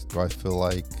grudge, or do I feel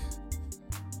like,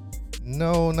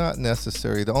 no, not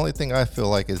necessary. The only thing I feel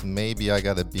like is maybe I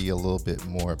got to be a little bit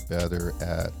more better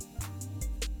at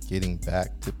getting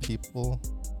back to people,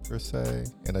 per se,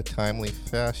 in a timely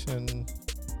fashion.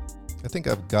 I think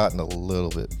I've gotten a little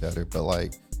bit better, but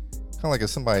like, kind of like if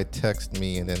somebody texts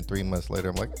me and then 3 months later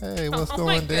I'm like, hey, what's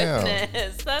going down? Oh my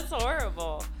goodness, that's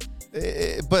horrible.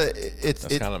 That's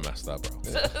kind of messed up, bro.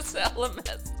 That's hella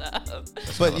messed up.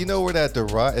 But you know where that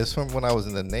is from? When I was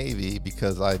in the Navy,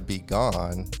 because I'd be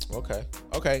gone. Okay.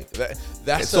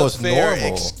 That's so a it's fair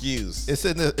normal. Excuse. It's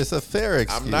a fair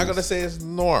excuse. I'm not gonna say it's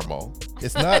normal.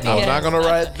 It's not. I'm normal. not gonna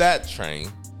ride that train.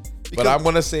 But I'm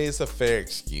gonna say it's a fair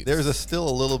excuse. There's still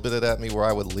a little bit of that in me where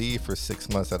I would leave for 6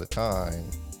 months at a time,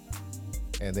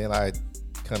 and then I'd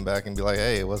come back and be like,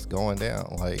 hey, what's going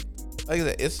down? Like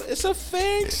that, it's a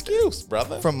fair excuse,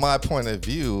 brother. From my point of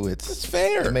view, it's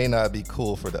fair. It may not be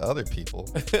cool for the other people.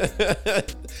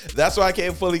 That's why I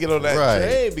can't fully get on that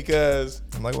train, because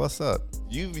I'm like, what's up?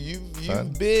 You've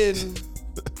been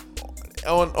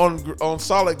on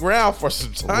solid ground for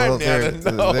some time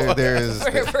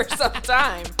for some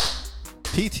time.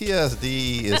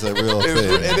 PTSD is a real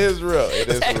thing. It is real. It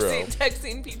is real.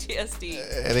 Texting PTSD.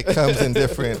 And it comes in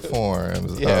different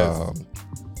forms. Yes.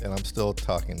 And I'm still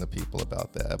talking to people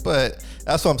about that. But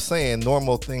that's what I'm saying.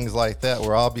 Normal things like that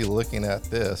where I'll be looking at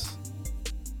this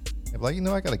and be like,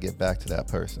 I got to get back to that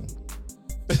person.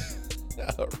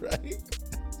 All right.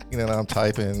 And I'm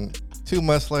typing 2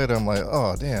 months later. I'm like,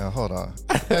 oh, damn, hold on.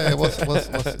 Hey, what's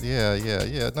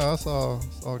yeah. No, it's all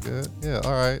good. Yeah,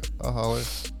 all right. I'll holler.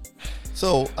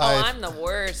 So I'm the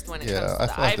worst when it comes to I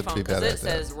the feel like to iPhone be better because it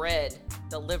at that. says red,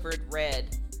 delivered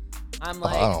red. I'm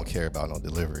like, I don't care about no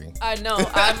delivery. I know.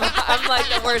 I'm like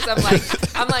the worst.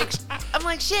 I'm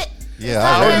like shit. Yeah,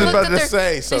 I was I about to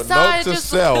say, so note to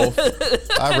self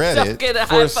I read Don't it. get a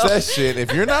for iPhone. session,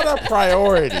 if you're not a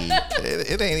priority,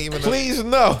 It ain't even. please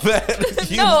know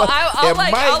that I'll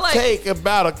might take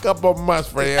about a couple months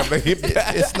for him to get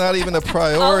back. It's not even a I'll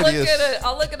priority.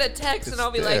 I'll look at a text and it's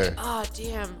I'll be there. like, oh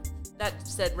damn, that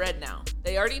said red now.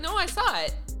 They already know I saw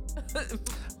it.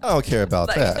 I don't care about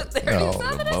Like, that. they already No, saw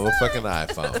The that I saw it. motherfucking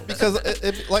iPhone.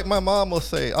 because like my mom will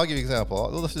say, I'll give you an example.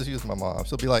 Let's just use my mom.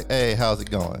 She'll be like, "Hey, how's it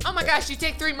going?" Oh my gosh, you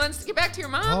take 3 months to get back to your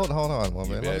mom? Hold on,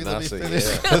 woman. Let me say finish.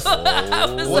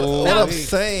 yeah. What I'm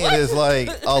saying is like,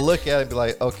 I'll look at it and be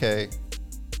like, okay,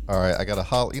 all right, I got to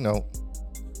holler,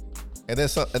 and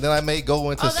then I may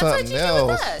go into Oh, that's what something you do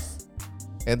with else, us.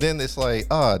 and then it's like,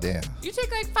 oh damn. You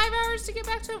take like 5 hours to get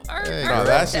back to our, Hey, our No,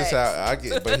 that's just birthday. how I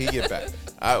get. But he get back.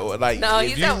 No, if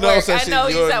he's you at know work. such I know shit,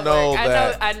 he's you'll at know work.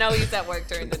 that. I know he's at work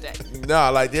during the day.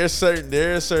 No, like there are certain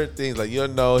things like you'll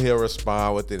know he'll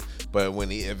respond with it. But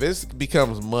if it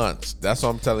becomes months, that's what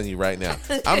I'm telling you right now.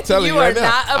 I'm telling you, You right are now.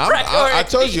 not a I priority.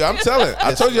 told you,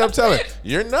 I'm telling.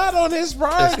 You're not on his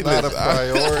priority It's not a list.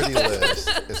 priority list.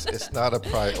 It's not a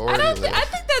priority I list.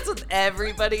 think that's with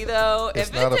everybody though. It's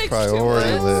if not a it takes priority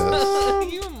 2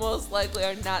 months, you most likely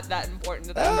are not that important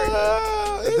to that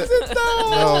person. Is it though?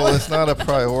 No, it's not a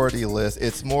priority list.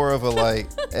 It's more of a like,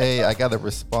 hey, I got to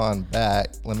respond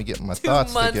back. Let me get my 2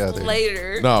 thoughts months together.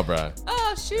 later. No, bro.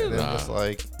 Oh shoot. And then it's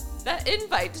like, That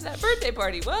invite to that birthday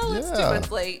party. Well, it's 2 Yeah.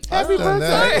 months late. I've done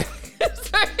that.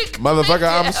 Sorry. Motherfucker,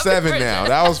 I'm Happy 7 birthday. now.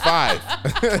 That was 5.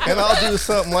 and I'll do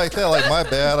something like that. Like, my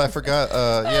bad, I forgot.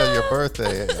 Yeah, your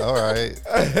birthday. All right.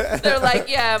 They're like,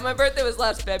 yeah, my birthday was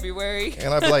last February.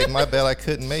 And I'm like, my bad, I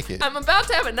couldn't make it. I'm about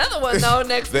to have another one though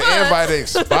next The month. invite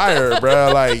expired,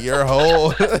 bro. Like your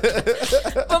whole.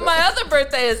 But my other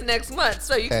birthday is next month,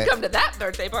 so you can And- come to that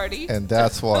birthday party. And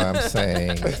that's why I'm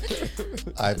saying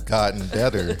I've gotten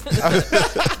better.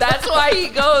 That's why he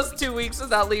goes 2 weeks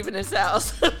without leaving his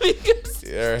house. Because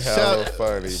You're hella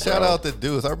funny. Shout bro. out to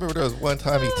Deuce. I remember there was one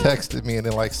time he texted me, and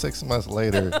then like 6 months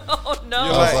later, oh no.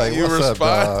 You're I was like, like, you "What's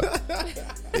respond? up, dog?"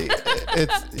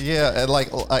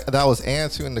 And I was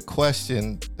answering the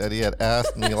question that he had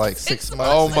asked me like 6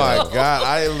 months. Oh my ago. god!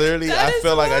 I That is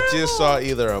feel like I just saw horrible.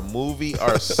 either a movie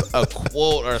or a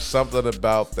quote or something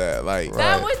about that. Like, Right.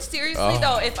 That would seriously Oh.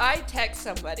 though, if I text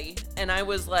somebody and I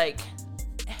was like,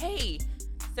 "Hey,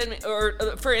 send me," or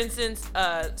for instance,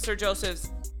 Sir Joseph's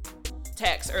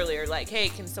text earlier, like, "Hey,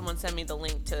 can someone send me the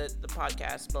link to the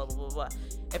podcast?" Blah blah blah blah.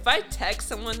 If I text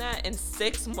someone that and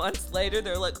 6 months later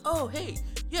they're like, "Oh, hey,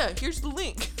 yeah, here's the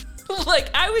link," like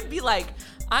I would be like,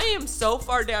 I am so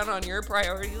far down on your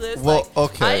priority list. Well, like,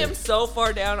 okay. I am so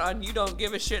far down on you don't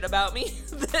give a shit about me.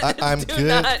 That I'm do good.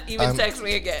 not even I'm- text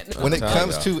me again. When it telling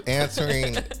comes y'all. to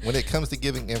answering, when it comes to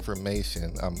giving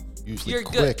information, I'm usually You're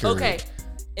quicker. good. Okay.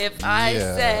 If I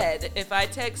Yeah. said, if I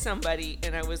text somebody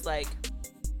and I was like,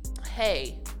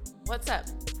 "Hey, what's up?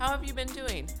 How have you been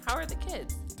doing? How are the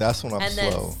kids?" That's when I'm And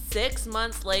slow. then 6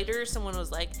 months later, someone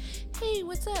was like, "Hey,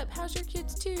 what's up? How's your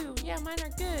kids too? Yeah, mine are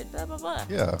good. Blah blah blah."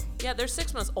 Yeah. Yeah, they're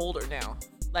 6 months older now.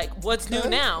 Like, what's new Okay.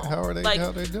 now? How are they? Like, how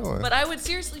are they doing? but I would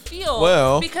seriously feel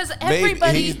well, because maybe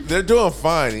everybody. they're doing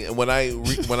fine. When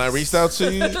I reached out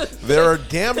to you, they were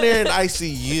damn near in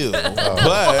ICU.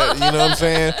 But you know what I'm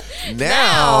saying?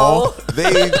 Now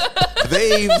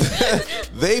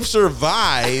they've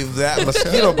survived that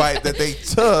mosquito bite that they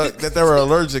took that they were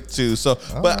allergic to. So,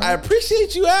 but I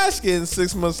appreciate you asking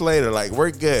 6 months later. Like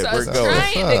we're good. So I We're was going.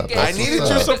 trying to What's up? get I That's needed what's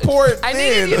your up. support. I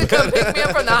then. needed you to come pick me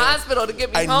up from the hospital to get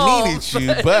me I home. needed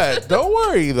you, but don't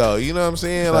worry though. You know what I'm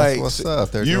saying? That's like what's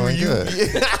up. They're doing good.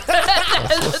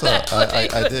 That's what's up.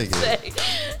 I dig it.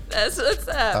 That's what's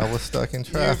up. I was stuck in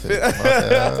traffic. feel- My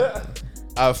bad.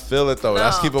 I feel it though.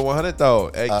 Let's No. keep it 100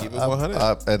 though. Hey, keep it 100.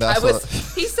 And I that's was.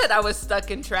 what. He said I was stuck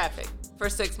in traffic for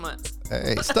 6 months.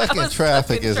 Hey, stuck I in was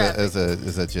traffic stuck in traffic.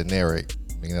 is a generic.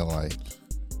 You know, like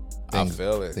I things,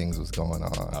 feel it. things was going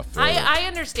on. I feel it. I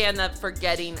understand the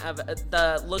forgetting of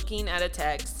the looking at a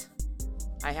text.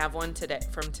 I have one today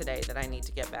from today that I need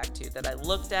to get back to that I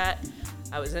looked at.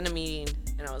 I was in a meeting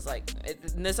and I was like,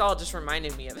 and this all just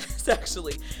reminded me of this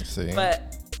actually. See?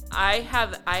 But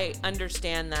I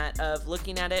understand that of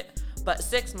looking at it, but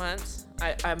 6 months.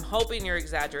 I'm hoping you're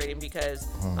exaggerating because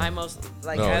I most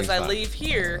like No, as he's I not. leave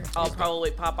here, I'll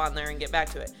probably pop on there and get back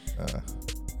to it.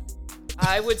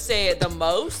 I would say the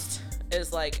most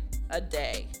is like a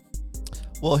day.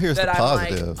 Well, here's That the I'm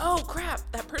positive. like, oh crap,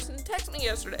 that person texted me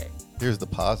yesterday. Here's the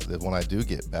positive. When I do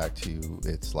get back to you,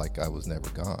 it's like I was never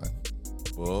gone.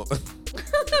 Well,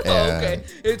 Okay,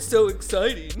 it's so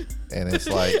exciting. And it's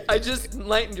like, I just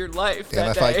lightened your life and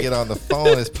that if I day. get on the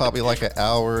phone, it's probably like an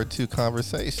hour or two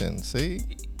conversation. See?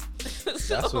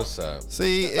 that's what's up.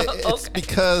 See, it's Okay.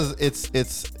 because it's,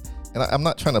 and I'm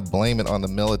not trying to blame it on the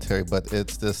military, but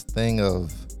it's this thing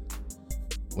of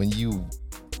when you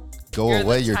go You're the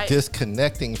away, you're type-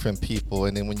 disconnecting from people,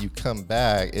 and then when you come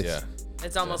back, it's Yeah.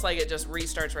 It's almost like it just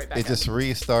restarts right back. it just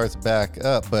restarts back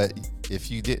up. But if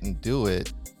you didn't do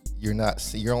it, you're not.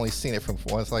 You're only seeing it from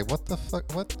one. It's like, what the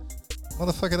fuck? What,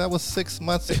 motherfucker? That was 6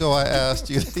 months ago. I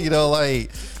asked you. You know, like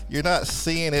you're not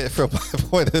seeing it from my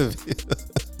point of view.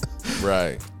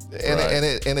 Right.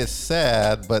 And it's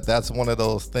sad, but that's one of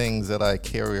those things that I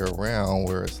carry around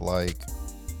where it's like,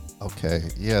 okay,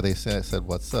 yeah, they said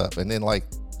what's up, and then like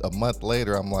a month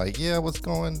later, I'm like, yeah, what's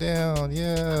going down?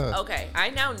 Yeah. Okay, I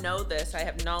now know this. I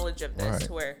have knowledge of this Right.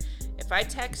 to where if I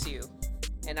text you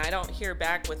and I don't hear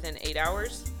back within 8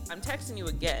 hours, I'm texting you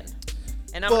again.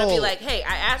 And I'm going to be Well- like, hey,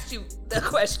 I asked you the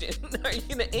question. Are you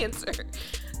going to answer?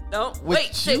 No, With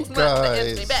wait 6 you months to answer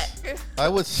me guys, back. I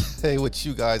would say with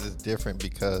you guys is different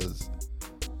because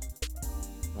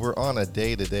we're on a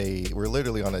day-to-day. We're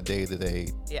literally on a day-to-day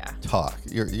Yeah. talk.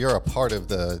 You're a part of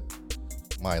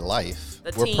my life.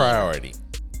 The We're team. priority.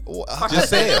 Well, Just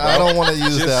say it, I bro. don't want to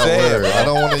use Just that say it, word. bro. I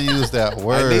don't want to use that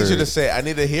word. I need you to say. I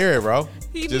need to hear it, bro.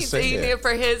 He Just needs say to it.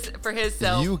 for his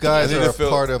self. You guys I need are to a feel-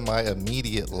 part of my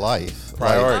immediate life.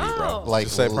 Priority, Oh. bro. Like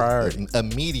Just say priority.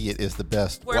 Immediate is the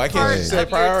best. We're Why can't part you say of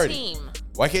priority? your team.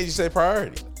 Why can't you say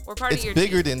priority? We're part It's of your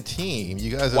bigger team. than team.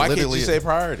 You guys are Why can't literally you say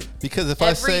priority? because if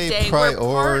Every I say day we're part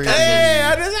priority, of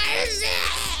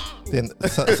then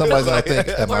somebody's gonna think,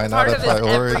 "Am We're I not part a of his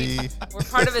priority?" We're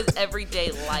part of his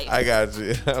everyday life. I got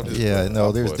you. I'm just Yeah, playing. no.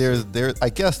 I'm bullshit. There's. I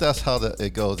guess that's how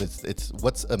it goes. It's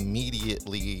what's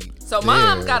immediately. So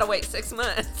mom there. gotta wait 6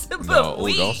 months. But No, ooh,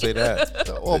 we don't say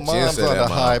that. Well, Jen mom's said on that, a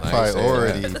Mom. high I ain't saying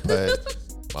priority, that. but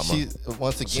Mama, she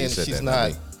once she again said she's that, not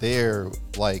not me. there.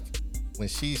 Like when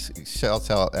she shouts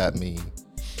out at me,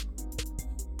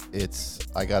 it's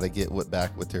I gotta get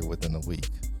back with her within a week.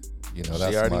 You know, She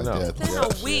that's already my know. deadline. Then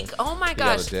a week. Oh my You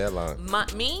got gosh. a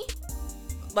deadline. Me?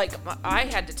 Like I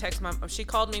had to text my. She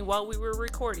called me while we were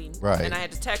recording. Right. And I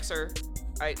had to text her.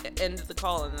 I ended the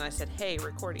call and then I said, "Hey,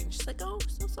 recording." She's like, "Oh,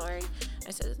 so sorry."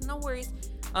 I said, "No worries."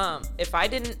 If I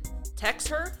didn't text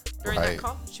her during Right. that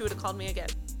call, she would have called me again.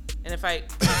 And if I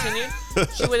continued,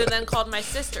 she would have then called my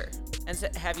sister and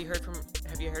said, "Have you heard from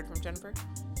Jennifer?"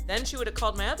 Then she would have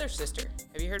called my other sister.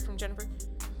 "Have you heard from Jennifer?"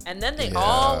 And then they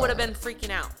all would have been freaking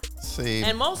out. See,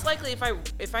 And most likely,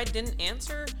 if I didn't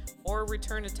answer or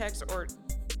return a text or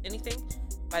anything,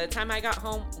 by the time I got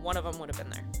home, one of them would have been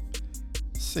there.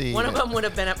 see, One of them would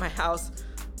have been at my house,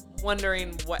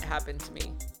 wondering what happened to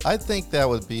me. I think that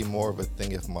would be more of a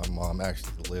thing if my mom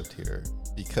actually lived here,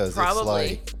 because Probably.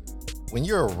 it's like when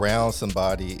you're around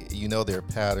somebody, you know their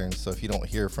patterns. So if you don't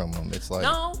hear from them, it's like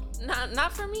No,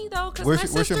 not for me though. Cause Where's my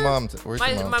your- where's your sister, mom- where's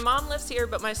your mom? My mom lives here,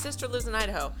 but my sister lives in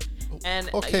Idaho. And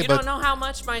Okay, you but- don't know how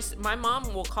much my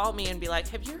mom will call me and be like,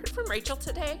 "Have you heard from Rachel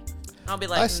today?" And I'll be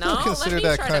like, I still "No." consider let me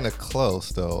that try kind to. of close,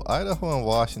 though. Idaho and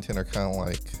Washington are kind of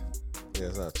like Yeah,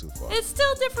 it's not too far. It's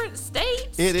still different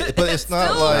states. It is, but it's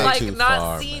not still, like- Too not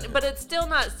far, seeing, man. but it's still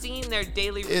not seeing their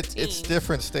daily routine. it's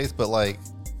different states, but like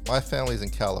my family's in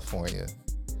California.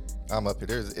 I'm up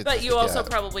here. It's But just you a also gap.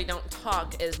 probably don't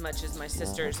talk as much as my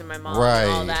sisters and my mom Right,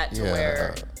 and all that to yeah.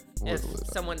 where if W-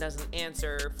 someone doesn't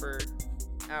answer for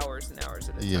hours and hours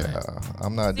at a time. Yeah,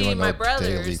 I'm not See, doing my no daily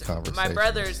brothers, conversations. my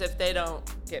brothers, if they don't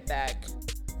get back,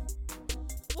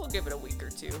 we'll give it a week or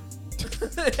two,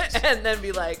 and then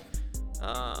be like,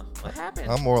 "What happened?"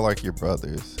 I'm more like your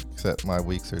brothers, except my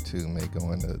weeks or two may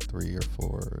go into 3 or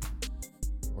 4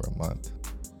 or a month.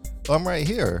 So I'm right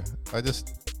here.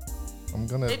 I'm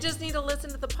gonna. They just need to listen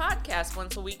to the podcast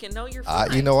once a week and know you're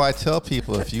fine. You know, I tell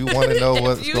people if you want to know if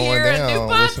what's you going hear down, a new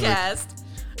listen to. podcast,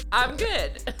 I'm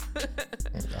good.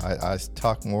 I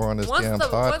talk more on this once damn the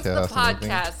podcast.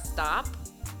 podcast stop,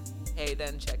 hey,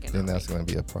 then check in then on that's me. going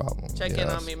to be a problem. Check in Yes.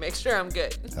 on me, make sure I'm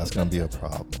good. That's going to be a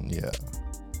problem. Yeah.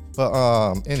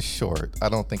 But in short, I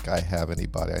don't think I have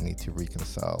anybody I need to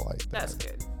reconcile like that. That's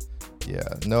good. Yeah.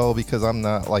 No, because I'm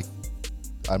not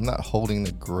holding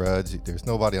a grudge. There's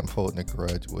nobody I'm holding a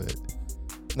grudge with.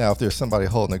 Now, if there's somebody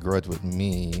holding a grudge with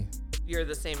me, You're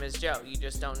the same as Joe. You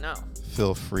just don't know.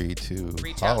 feel free to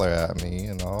Reach out. holler at me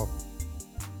and I'll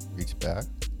reach back.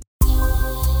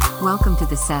 Welcome to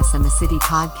the Sass and the City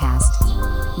Podcast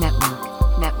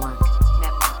Network. Network.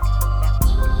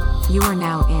 You are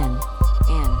now in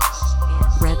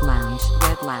Red Lounge.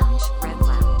 Red Lounge. Red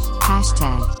Lounge.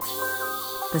 Hashtag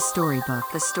the storybook.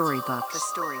 The storybook. The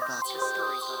storybook. The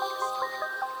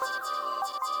storybook.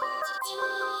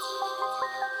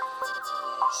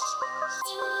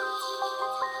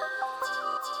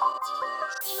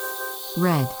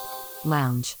 Red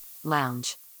Lounge.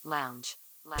 Lounge. Lounge.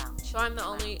 Lounge. So I'm the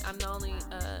only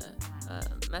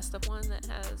messed up one that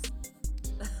has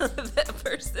that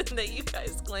person that you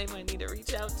guys claim I need to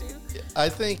reach out to. I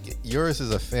think yours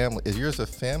is a family. Is yours a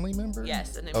family member?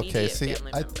 Yes, an immediate Okay, see,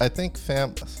 family I member. think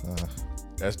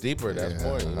That's deeper. That's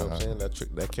more. You know what I'm saying?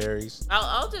 That carries.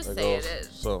 I'll just That say goes- it is.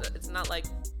 so- It's not like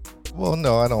well,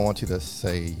 no, I don't want you to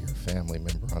say your family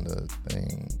member on the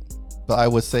thing. But I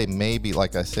would say maybe,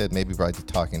 like I said, maybe by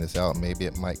talking this out, maybe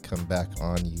it might come back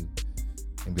on you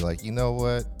and be like, you know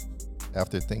what?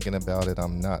 After thinking about it,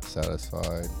 I'm not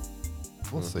satisfied.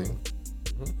 We'll see.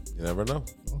 You never know.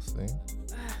 We'll see.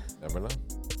 Never know.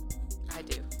 I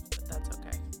do, but that's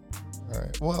okay. All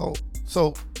right. Well,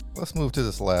 so let's move to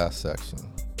this last section.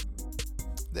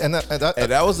 And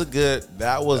That was a good.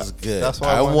 That was good. that's why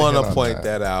I I wanted to want hit to on point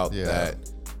that. that out. Yeah.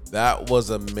 That was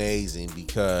amazing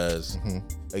because, Mm-hmm.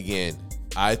 again,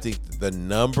 I think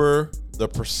the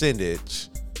percentage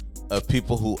of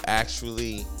people who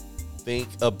actually think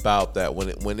about that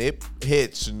when it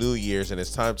hits New Year's and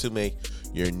it's time to make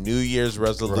your New Year's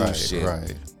resolution,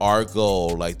 right. our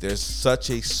goal, like there's such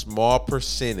a small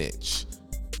percentage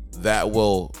that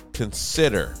will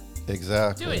consider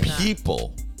exactly Doing that.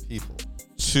 people people.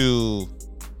 to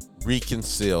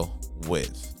reconcile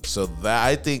with. So that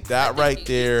I think that right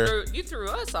there, You threw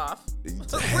us off.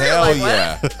 hell like,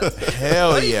 yeah, hell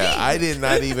What do you yeah. mean? I did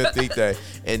not even think that,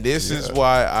 and this is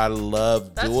why I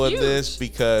love That's doing this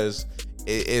huge. because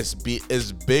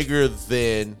it's bigger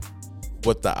than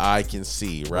what the eye can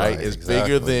see, right? Right, It's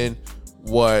bigger exactly. than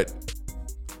what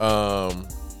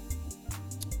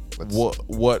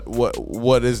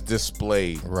what is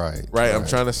displayed. Right. Right, I'm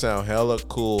trying to sound hella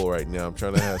cool right now. I'm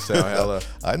trying to sound hella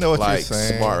I know what like you're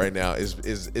saying. smart right now.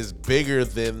 Is bigger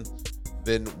than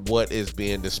what is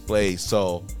being displayed.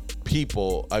 So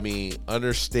people, I mean,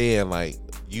 understand like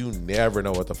you never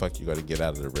know what the fuck you're gonna get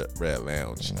out of the Red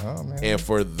Lounge. No, man. And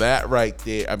for that right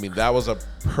there, I mean, that was a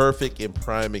perfect and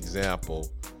prime example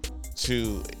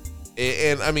to,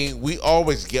 and I mean, we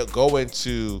always go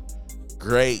into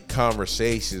great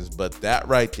conversations, but that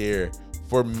right there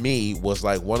for me was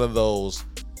like one of those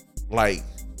like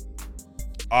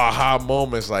aha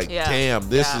moments. Like, Yeah. damn,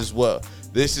 this Yeah.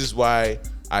 is why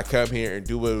I come here and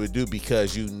do what we do,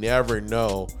 because you never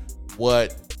know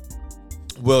what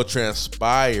will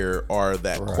transpire or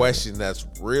that Right. question that's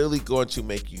really going to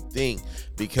make you think,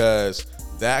 because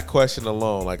that question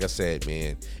alone, like I said,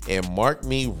 man, and mark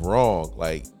me wrong,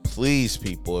 like please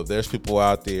people, if there's people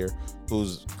out there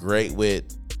who's great with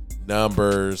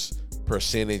numbers,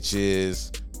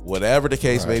 percentages, whatever the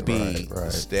case may Right, be,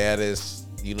 right. status,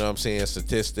 you know what I'm saying,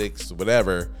 statistics,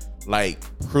 whatever, like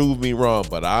prove me wrong.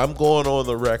 But I'm going on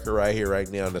the record right here, right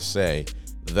now to say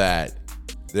that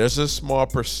there's a small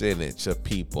percentage of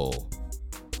people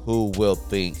who will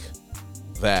think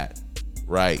that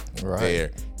right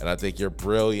there. And I think you're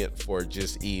brilliant for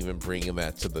just even bringing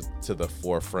that to the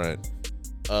forefront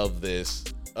of this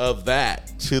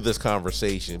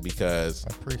conversation, because I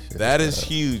appreciate that is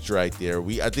huge right there.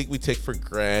 I think we take for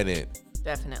granted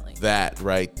Definitely. that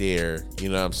right there. You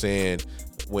know what I'm saying?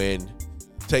 When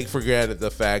take for granted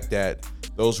the fact that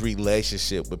those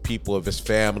relationships with people, if it's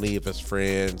family, if it's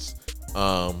friends,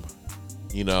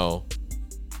 you know,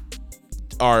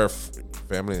 are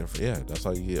family and that's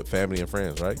how you get family and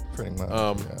friends, right? Pretty much.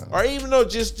 Or even though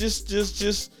just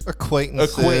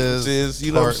acquaintances,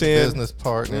 you know what I'm saying? Business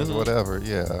partners, Mhm. whatever.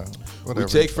 Yeah. Whatever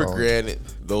We take you for call it. granted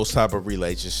those type of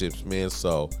relationships, man.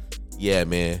 So yeah,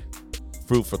 man,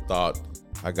 food for thought.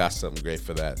 I got something great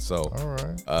for that. So All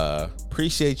right.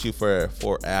 appreciate you for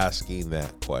asking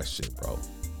that question, bro.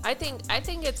 I think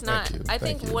it's not. you, I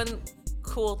thank think you. one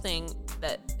cool thing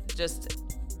that just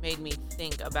made me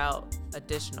think about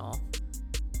additional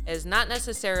is not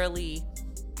necessarily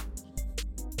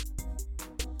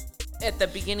at the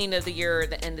beginning of the year or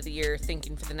the end of the year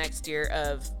thinking for the next year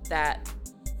of that,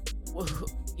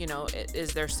 you know,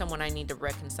 is there someone I need to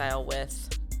reconcile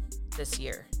with this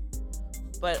year?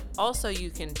 But also you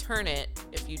can turn it,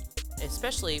 if you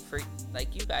especially for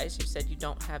like you guys, you said you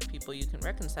don't have people you can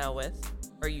reconcile with,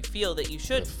 or you feel that you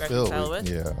should reconcile with.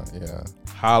 Yeah.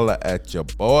 Holla at your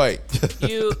boy.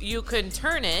 You can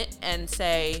turn it and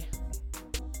say,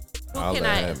 Holla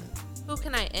at him. who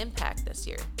can I impact this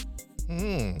year?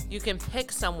 You can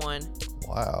pick someone.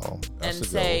 Wow. That's And a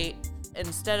say,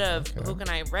 instead of Okay. who can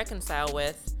I reconcile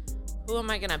with, who am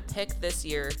I gonna pick this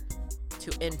year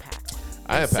to impact?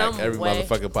 I In impact some every way.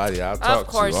 motherfucking body I talk Of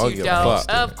course to. I don't you give don't. a fuck.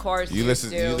 Of course You listen,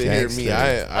 do. you hear me.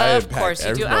 I Of impact course you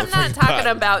every do. I'm not motherfucking talking body.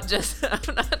 about just.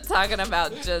 I'm not talking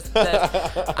about just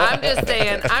the. I'm just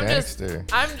saying. Gangster.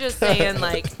 I'm just saying,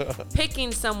 like,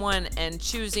 picking someone and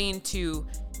choosing to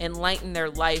enlighten their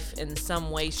life in some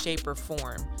way, shape, or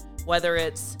form. Whether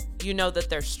it's that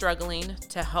they're struggling,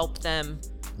 to help them.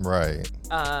 Right.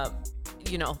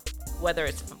 Whether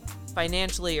it's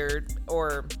financially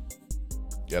or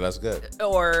Yeah, that's good.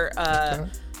 Okay.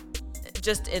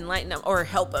 just enlighten them or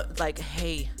help, like,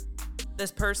 hey,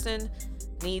 this person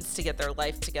needs to get their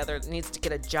life together, needs to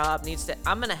get a job,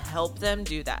 I'm gonna help them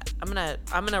do that.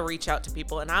 I'm gonna reach out to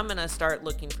people and I'm gonna start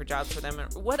looking for jobs for them,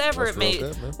 or whatever That's it may,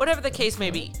 real good, man. whatever the case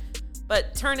may be.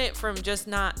 But turn it from just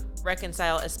not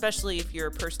reconcile, especially if you're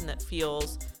a person that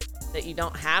feels that you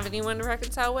don't have anyone to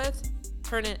reconcile with,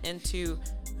 turn it into,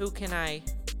 who can I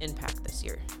impact this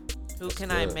year? Who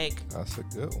can I good. make? That's a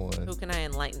good one. Who can I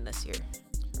enlighten this year?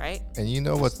 Right? And you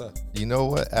know what? stuff. You know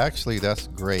what? Actually, that's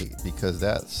great because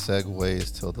that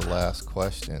segues to the last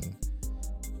question.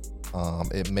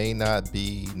 It may not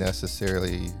be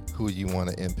necessarily who you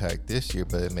want to impact this year,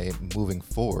 but it may moving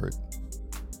forward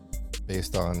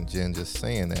based on Jen just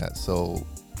saying that. So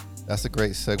that's a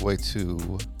great segue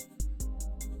to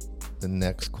the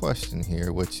next question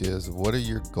here, which is, what are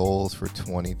your goals for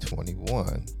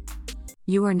 2021?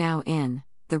 You are now in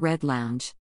the Red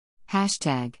Lounge.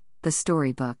 Hashtag the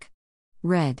storybook.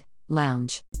 Red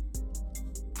Lounge.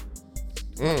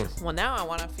 Well, now I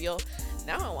want to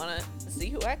see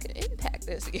who I can impact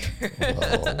this year.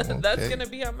 Oh, That's okay. going to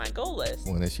be on my goal list.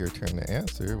 When it's your turn to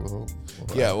answer, well,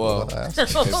 ask.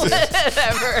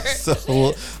 Whatever.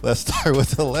 So let's start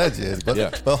with the legend. But,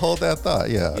 Yeah. but hold that thought.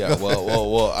 Yeah. Yeah,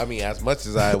 well. I mean, as much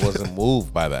as I wasn't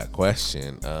moved by that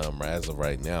question, as of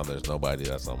right now, there's nobody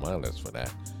that's on my list for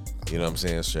that. You know what I'm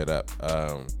saying? Straight up.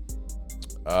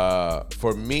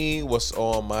 For me, what's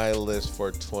on my list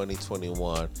for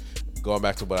 2021? Going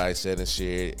back to what I said and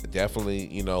shared,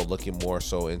 definitely, looking more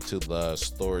so into the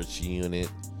storage unit,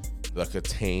 the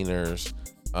containers,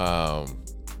 to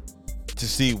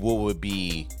see what would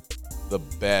be the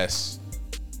best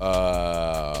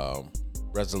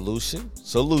solution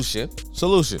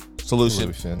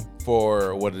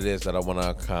for what it is that I want to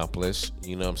accomplish.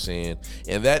 You know what I'm saying?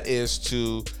 And that is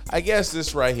to, I guess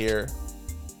this right here,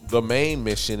 the main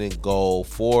mission and goal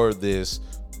for this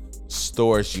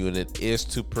storage unit is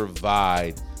to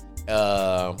provide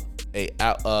a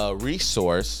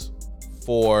resource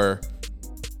for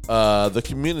the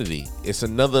community. It's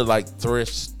another like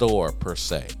thrift store per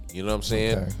se. You know what I'm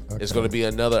saying? Okay. It's going to be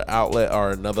another outlet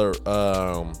or another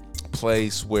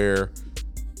place where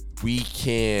the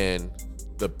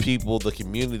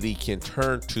community can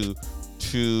turn to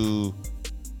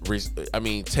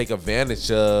take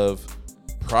advantage of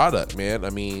product, man. I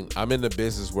mean, I'm in the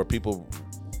business where people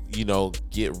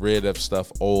get rid of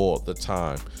stuff all the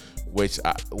time, which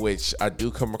I do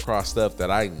come across stuff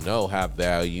that I know have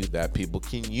value that people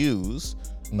can use,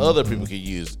 other people can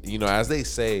use. As they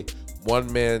say,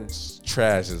 one man's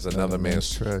trash is another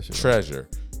man's treasure.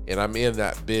 And I'm in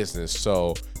that business,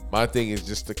 so my thing is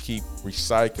just to keep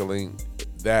recycling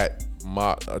that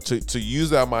to use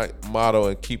that motto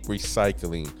and keep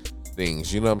recycling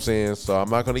things. You know what I'm saying? So I'm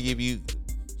not going to give you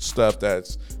stuff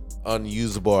that's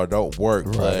unusable or don't work,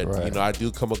 but I do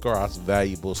come across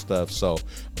valuable stuff. So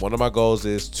one of my goals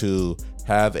is to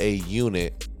have a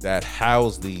unit that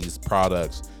house these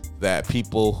products that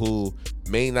people who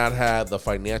may not have the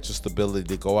financial stability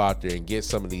to go out there and get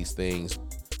some of these things,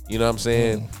 you know what I'm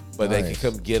saying, but they can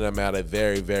come get them at a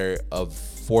very, very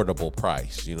affordable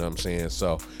price. You know what I'm saying?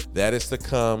 So that is to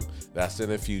come. That's in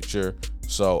the future.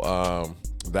 So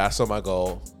that's on my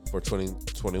goal for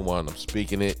 2021. I'm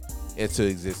speaking it into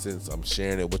existence. I'm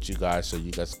sharing it with you guys so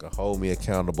you guys can hold me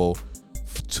accountable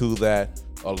to that.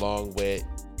 Along with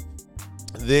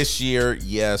this year,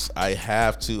 yes, I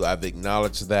have to. I've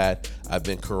acknowledged that I've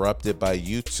been corrupted by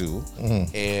YouTube,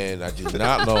 and I do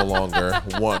not no longer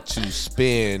want to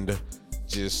spend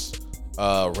just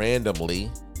randomly,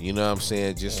 you know what I'm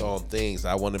saying, just on things.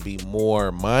 I want to be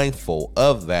more mindful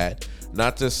of that.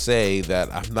 Not to say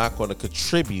that I'm not going to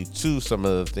contribute to some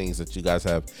of the things that you guys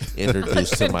have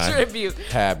introduced to my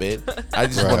habit. I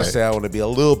just want to say I want to be a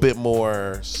little bit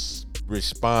more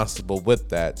responsible with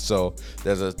that. So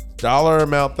there's a dollar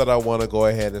amount that I want to go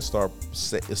ahead and start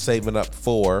saving up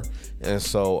for, and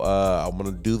so I'm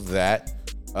gonna do that.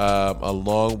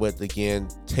 Along with, again,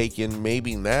 taking,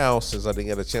 maybe now, since I didn't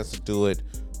get a chance to do it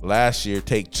last year,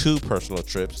 take 2 personal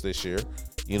trips this year.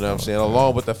 You know what I'm saying?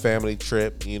 Along with the family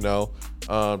trip, you know,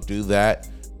 do that.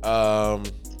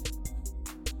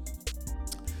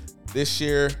 This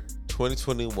year,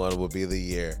 2021 will be the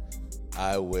year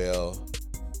I will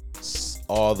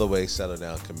all the way settle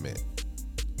down, commit.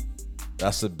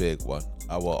 That's a big one.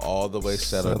 I will all the way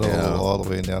settle down. All the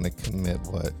way down and commit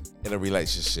what? In a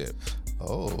relationship.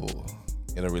 Oh.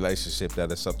 In a relationship,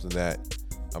 that is something that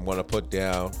I'm going to put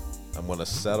down. I'm going to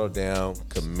settle down,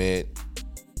 commit,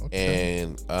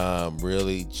 and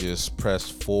really just press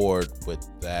forward with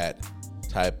that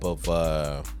type of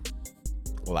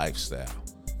lifestyle.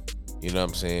 You know what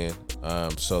I'm saying?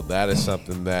 So that is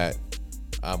something that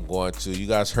I'm going to. You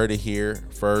guys heard it here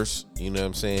first. You know what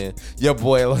I'm saying? Your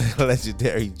boy,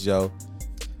 Legendary Joe,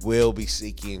 will be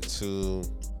seeking to.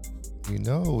 You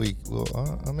know, we will.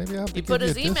 Maybe I'll have to He give put you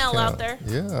his a email discount. out there.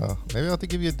 Yeah, maybe I'll have to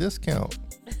give you a discount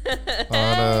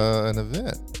on an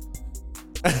event.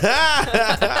 He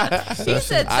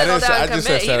said settle down, I commit. just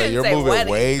said He settle. didn't You're say moving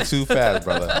wedding. way too fast,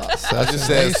 brother. I just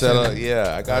said settle.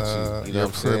 Yeah, I got you. You know your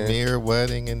what I'm saying? premier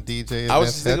wedding and DJ. I was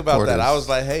events thinking about that. I headquarters. was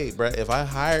like, hey, bro, if I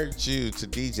hired you to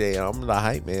DJ and I'm the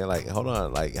hype man, like, hold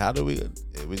on, like, how do we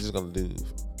just gonna do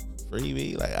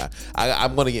freebie? Like,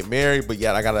 I'm gonna get married, but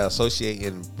yet I gotta associate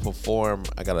and perform.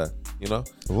 I gotta, you know,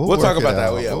 we'll talk work it about that.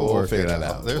 out. Yeah, we'll work figure it that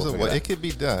out. There's We'll a figure way. that It could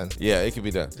be done. Yeah, it can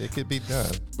be done. It could be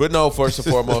done. But no, first and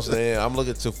foremost, man, I'm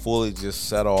looking to fully just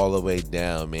settle all the way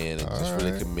down, man, and just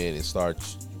really right. commit and start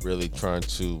really trying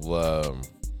to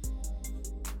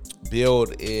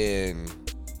build and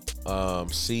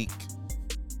seek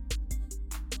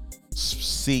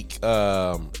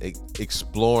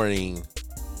exploring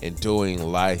and doing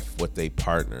life with a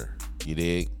partner. You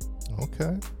dig?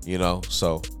 Okay. You know,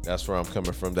 so that's where I'm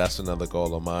coming from. That's another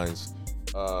goal of mine.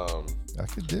 I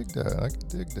could dig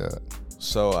that.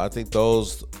 So I think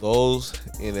those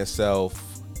in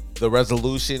itself, the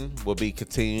resolution will be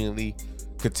continue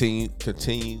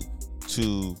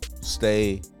to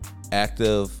stay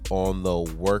active on the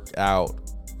workout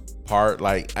part.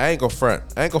 Like, I ain't gonna front.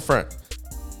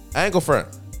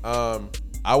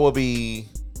 I will be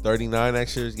 39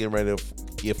 next year, getting ready to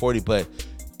get 40, but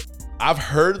I've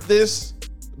heard this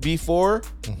before.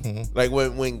 Mm-hmm. Like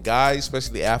when guys,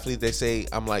 especially athletes, they say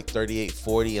I'm like 38,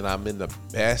 40 and I'm in the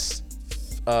best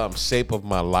shape of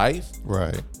my life.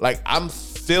 Right. Like, I'm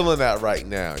feeling that right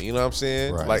now. You know what I'm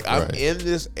saying? Right, like, I'm right. in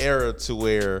this era to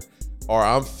where, or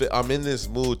I'm in this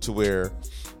mood to where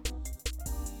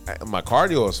my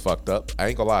cardio is fucked up. I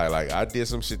ain't gonna lie. Like, I did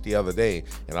some shit the other day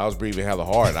and I was breathing hella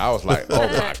hard and I was like, oh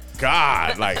my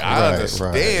God. Like, I Right,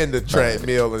 understand right, the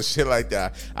treadmill and shit like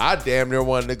that. I damn near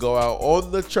wanted to go out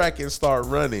on the track and start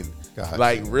running. Got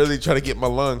like, you. really try to get my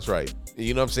lungs right.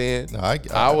 You know what I'm saying? No,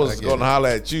 I was get gonna it. holler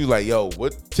at you like, yo,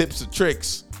 what tips and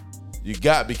tricks you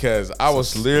got? Because I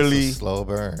was It's a literally slow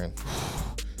burn.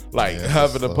 like Yeah,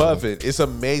 huffing and slow. puffing. It's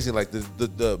amazing. Like,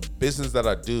 the business that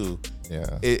I do,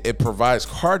 Yeah. it provides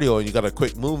cardio and you got a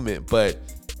quick movement, but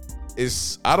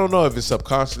I don't know if it's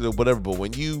subconscious or whatever, but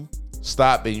when you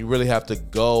stop and you really have to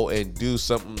go and do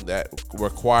something that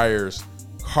requires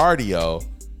cardio,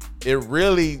 it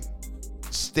really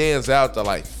stands out to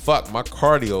like, fuck, my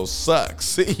cardio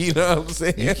sucks. You know what I'm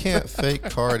saying? You can't fake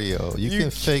cardio. You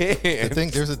can fake. can't. The thing,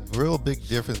 there's a real big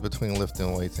difference between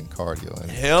lifting weights and cardio.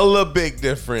 And Hella big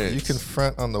difference. you can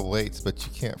front on the weights, but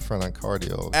you can't front on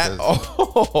cardio. at 'cause-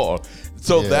 all.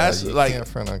 So yeah, that's you like, can't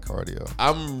front on cardio.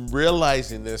 I'm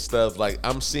realizing this stuff. Like,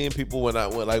 I'm seeing people when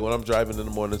I'm driving in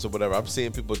the mornings or whatever, I'm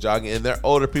seeing people jogging and they're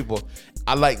older people.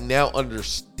 I like now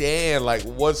understand like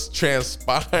what's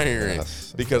transpiring.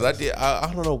 Yes, Because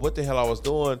I don't know what the hell I was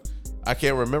doing. I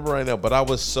can't remember right now, but I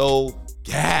was so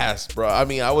gassed, bro. I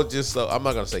mean, I was just so, I'm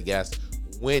not gonna say gassed,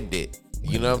 winded.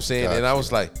 You know what I'm saying? And I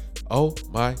was like, oh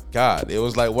my God. It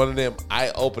was like one of them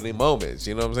eye-opening moments.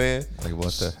 You know what I'm saying? Like,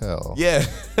 what the hell? Yeah.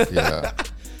 Yeah.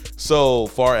 So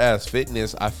far as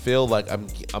fitness, I feel like I'm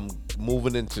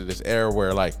moving into this era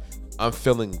where like I'm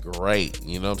feeling great.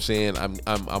 You know what I'm saying?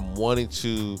 I'm wanting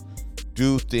to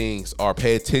do things or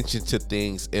pay attention to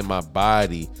things in my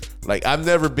body. Like, I've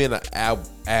never been an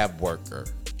ab worker.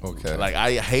 Okay. Like,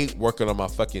 I hate working on my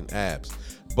fucking abs.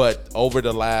 But over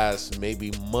the last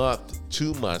maybe month,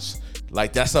 2 months,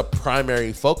 like, that's a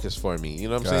primary focus for me. You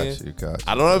know what I'm saying? Got you.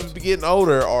 I don't know if it's getting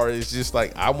older or it's just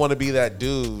like I want to be that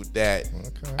dude that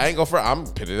I ain't gonna front. I'm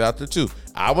putting it out there too.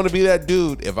 I want to be that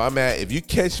dude. If you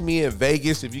catch me in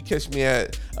Vegas, if you catch me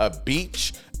at a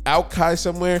beach, out Kai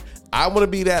somewhere, I want to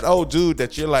be that old dude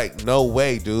that you're like, no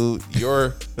way, dude.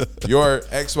 Your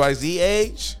XYZ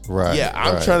age, Right, Yeah,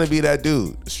 I'm right. trying to be that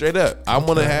dude. Straight up, I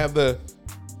want to have the.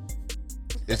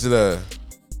 Is it a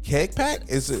keg pack?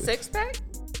 Is it? 6-pack?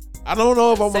 I don't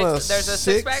know if I want a There's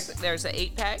a 6-pack. There's an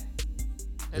 8-pack.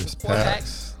 There's a 4-pack.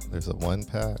 packs. There's a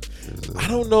 1-pack. I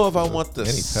don't know if I want the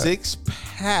mini pack.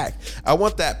 6-pack. I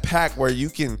want that pack where you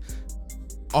can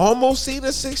almost see the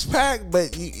 6-pack,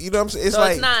 but you know what I'm saying. It's So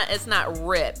like it's not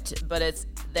ripped, but it's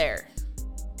there.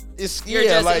 it's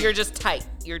You're just tight.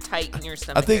 You're tight in your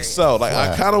stomach. I think area. so. Like I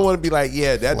Flat. kind of want to be like,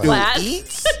 yeah, that Flat. dude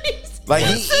eats. Like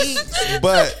he eats,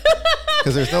 but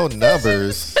Because there's no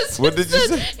numbers. What did you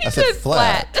say? He I said said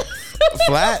flat.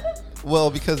 flat. Well,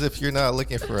 because if you're not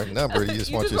looking for a number, you just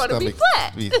You want just your wanna be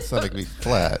stomach flat. to be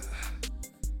flat.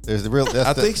 There's the real. That's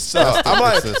I the, think so. that's the- I'm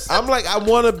like, it's a I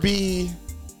want to be.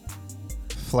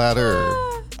 flatter.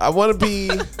 I want to be.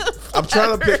 I'm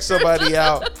trying to pick somebody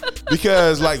out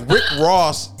because like Rick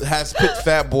Ross has put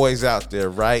fat boys out there,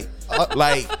 right?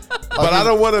 Like, but I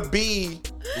don't want to be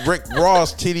Rick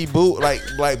Ross titty boot like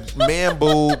man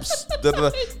boobs.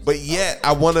 But yet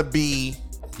I want to be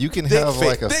You can thick have fit.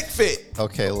 like a thick fit.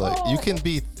 Okay, look, you can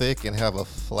be thick and have a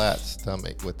flat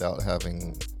stomach without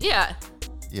having. Yeah.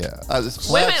 Yeah, it's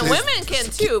flat. Women can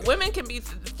too. Women can be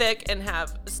thick and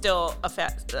have still a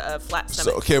flat stomach.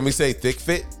 So can we say thick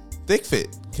fit? Thick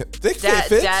fit. Thick fit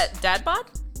fits. Dad bod?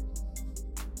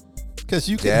 Because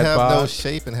you can Dad have bod. no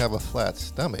shape and have a flat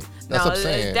stomach. That's what I'm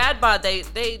saying. Dad bod. They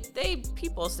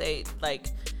people say like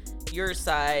your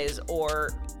size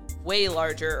or way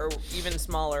larger or even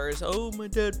smaller is my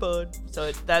dad bod. So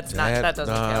that doesn't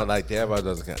count. Like dad bod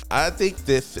doesn't count. I think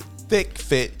this thick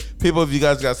fit. People, if you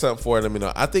guys got something for it, let me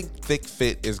know. I think thick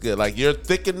fit is good. Like you're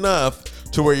thick enough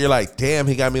to where you're like, damn,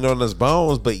 he got me on his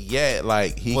bones, but yet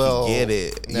like he can get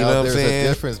it. You Now, know what I'm there's saying? a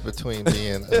difference between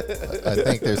being. I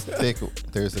think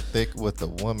there's a thick with a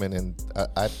woman, and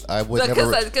I would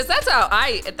never. Because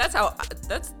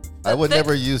I would thick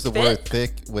never use the word fit.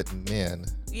 thick with men.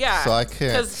 Yeah. So I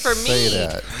can't say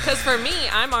that. Because for me,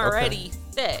 I'm already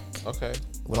thick. Okay.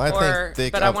 When I think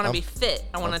thick, but I want to be fit.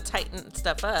 I want to tighten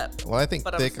stuff up. When I think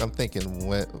But thick, I'm thinking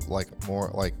like more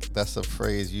like that's a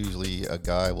phrase usually a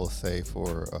guy will say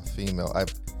for a female.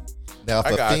 Now if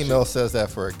I a got female you. says that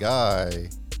for a guy,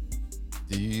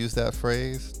 do you use that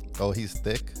phrase? Oh, he's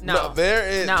thick. No, there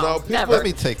is no people. never. Let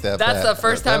me take that That's back. the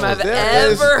first That time I've was- there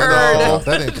is- ever heard. No,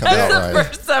 that didn't come That's out the right.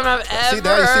 first time I've ever See,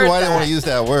 now you see heard why I didn't want that. to use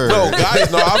that word. No,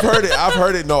 guys, no, I've heard it. I've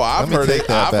heard it. No, I've Let me heard take it.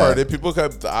 that I've back. heard it. People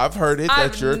come. I've heard it that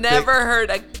I've you're never thick. heard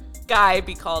a guy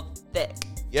be called thick.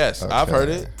 Yes, I've Okay. heard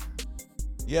it.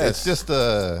 Yes, It's just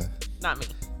an Not me.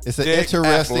 interesting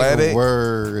athletic.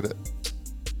 word.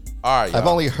 all right. I've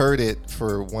y'all. only heard it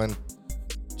for one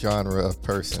genre of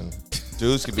person.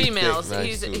 Dudes can be Females, thick. Nice,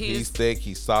 he's- too. he's- He's thick.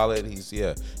 He's solid. He's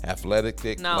athletic,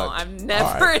 thick. No, like- I've never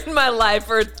all right. in my life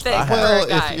heard thick for Well, a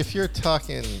guy. if you're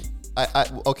talking,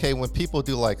 okay, when people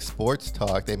do like sports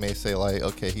talk, they may say like,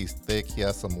 okay, he's thick, he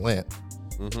has some length.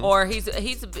 Or he's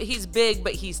big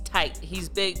but he's tight. He's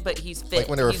big but he's fit. Like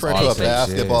when they're He's referring to a big.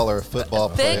 basketball or a football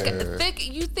player.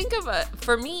 Thick. You think of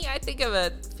for me, I think of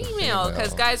a female because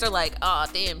female. guys are like, oh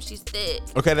damn, she's thick.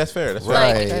 Okay, that's fair. That's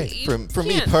Right. fair. Like, you For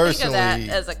me can't think of that personally-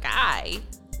 as a guy.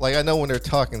 Like I know when they're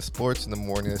talking sports in the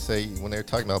morning, they say when they're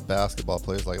talking about basketball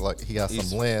players, like he has He's-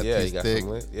 some length, Yeah, he's he got thick. some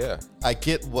length. Yeah. I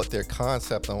get what their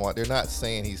concept on what they're not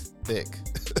saying he's thick,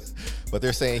 but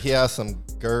they're saying he has some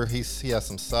girth, he has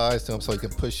some size to him, so he can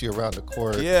push you around the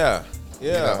court. Yeah. You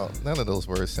Yeah. know, none of those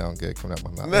words sound good coming out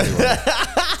my mouth. Anyway,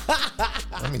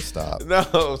 let me stop.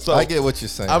 No, so I get what you're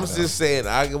saying. I'm though. just saying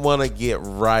I want to get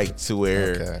right to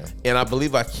where, Okay. and I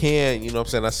believe I can. You know what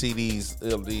I'm saying? I see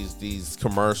these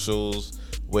commercials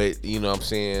with, you know what I'm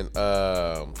saying,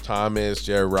 Thomas,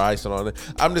 Jerry Rice and all that.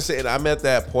 I'm just saying I'm at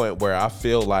that point where I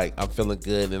feel like I'm feeling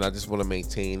good and I just want to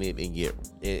maintain it and get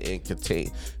and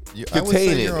contain I would contain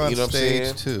say it. you're on You know what I'm stage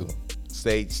saying? two.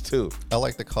 Stage 2. I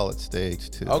like to call it stage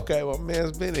two. Okay, well,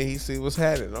 man's been there. He see what's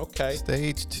happening. Okay.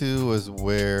 Stage two is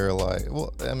where, like,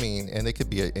 well, I mean, and it could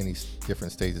be at any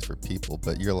different stages for people,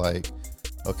 but you're like,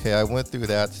 okay, I went through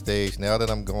that stage. Now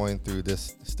that I'm going through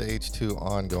this stage two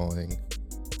ongoing,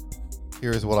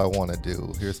 here's what I want to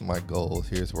do. Here's my goals.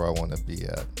 Here's where I want to be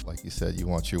at. Like you said, you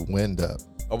want your wind up.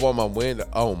 I want my wind.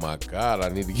 Oh my God, I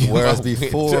need to get Whereas my wind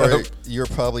before, up. you're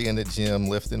probably in the gym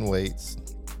lifting weights,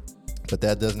 but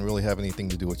that doesn't really have anything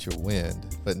to do with your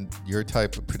wind. But your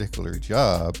type of particular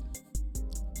job,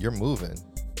 you're moving.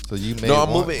 So you may I'm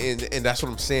moving, and that's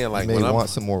what I'm saying. Like, you when may I want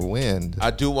some more wind.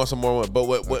 I do want some more wind, but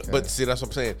Okay. but see, that's what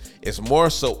I'm saying. It's more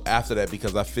so after that,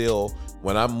 because I feel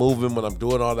when I'm moving, when I'm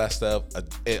doing all that stuff,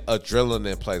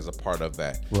 adrenaline plays a part of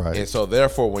that. Right. And so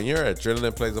therefore, when your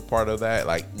adrenaline plays a part of that,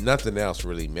 like nothing else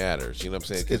really matters. You know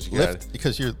what I'm saying? It's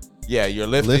because you're you're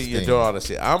lifting, you're doing all this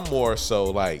shit. I'm more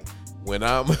so like, when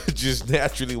I'm just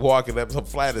naturally walking up some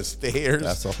flight of stairs,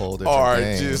 that's a whole different or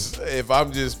game. just if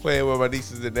I'm just playing with my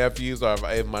nieces and nephews, or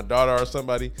if my daughter or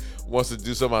somebody wants to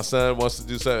do something, my son wants to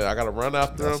do something, I gotta run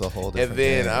after That's them. a whole different and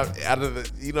then game. I'm out of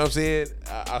the, you know what I'm saying?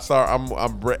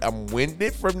 I'm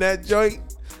winded from that joint,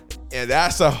 and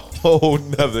that's a whole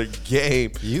nother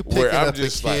game. You where picking I'm up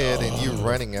just a kid like, and you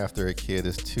running after a kid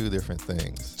is two different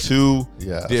things. two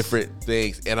Yes. different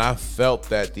things, and I felt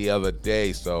that the other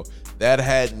day, so that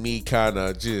had me kind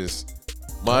of just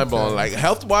mind blown. Okay. Like,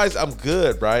 health wise, I'm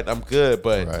good, right? I'm good,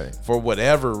 but Right. for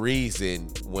whatever reason,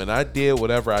 when I did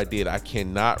whatever I did, I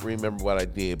cannot remember what I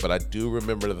did, but I do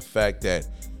remember the fact that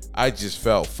I just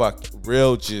felt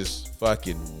just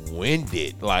fucking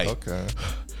winded, like. Okay.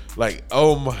 Like,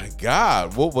 oh my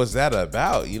God, what was that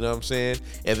about? You know what I'm saying?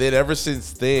 And then ever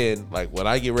since then, like when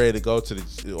I get ready to go to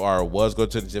the, or was go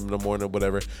to the gym in the morning or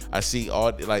whatever, I see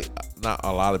all, like, not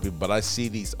a lot of people, but I see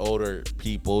these older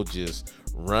people just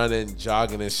running,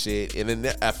 jogging and shit. And then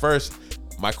at first,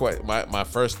 my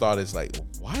first thought is like,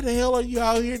 why the hell are you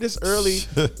out here this early?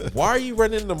 Why are you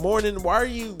running in the morning? Why are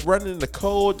you running in the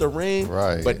cold, the rain?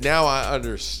 Right. But now I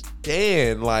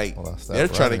understand, like, Well, that's that they're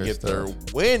trying to runner get their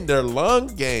stuff. their lung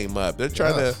game up. They're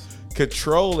trying Yes. to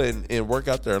control and work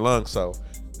out their lungs. So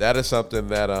that is something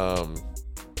that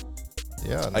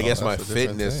Yeah. I guess my that's a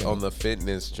different fitness thing. on the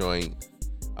fitness joint,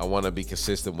 I want to be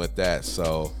consistent with that.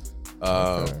 So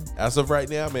Okay. as of right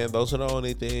now, man, those are the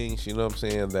only things, you know what I'm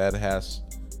saying, that has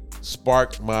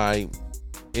sparked my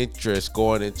interest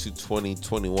going into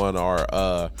 2021,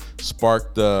 or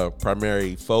sparked the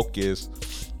primary focus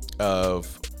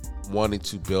of wanting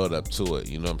to build up to it.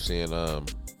 You know what I'm saying?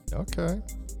 Okay.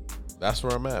 That's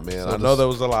where I'm at, man. So I know there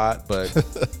was a lot, but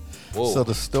whoa. So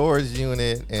the storage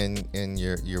unit and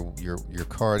your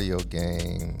cardio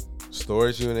game.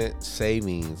 Storage unit,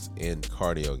 savings, and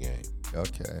cardio game.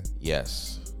 Okay.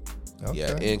 Yes. Okay.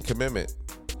 Yeah, and commitment.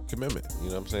 You know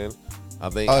what I'm saying? I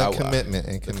think Commitment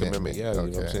and the commitment. Yeah, you know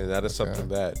what I'm Okay. saying? That is Okay. something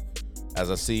that, as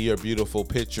I see your beautiful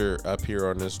picture up here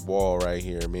on this wall right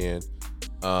here, man,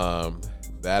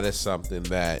 that is something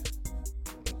that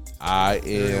I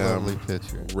Very am lovely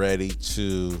picture. ready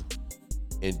to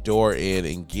endure in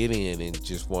and get in and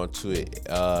just want to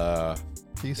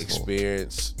Peaceful.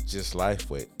 experience just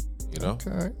life with, you know?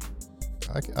 Okay.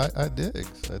 I dig.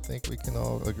 I think we can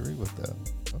all agree with that.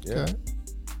 Okay.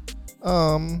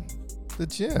 The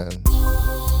gin.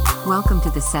 Welcome to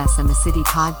the Sesame City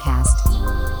Podcast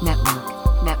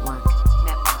Network.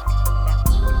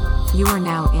 You are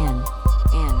now in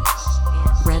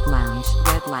Red Lounge.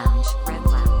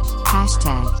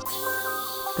 Hashtag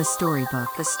the storybook.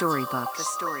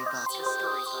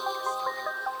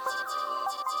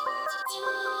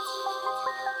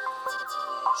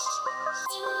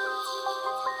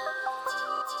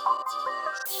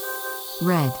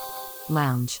 Red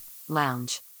Lounge.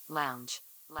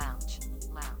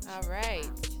 All right.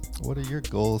 What are your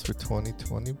goals for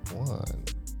 2021?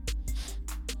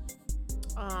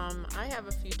 I have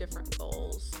a few different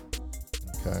goals.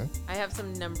 Okay. I have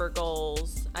some number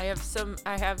goals.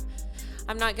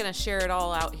 I'm not going to share it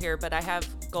all out here, but I have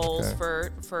goals Okay.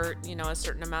 for a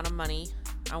certain amount of money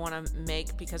I want to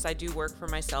make, because I do work for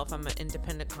myself. I'm an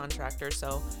independent contractor,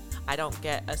 so I don't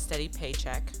get a steady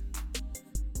paycheck.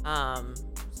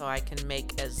 So I can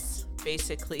make as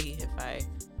basically,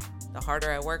 the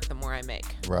harder I work, the more I make.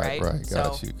 Right.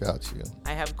 So Got you.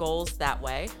 I have goals that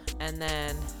way, and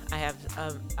then I have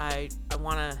I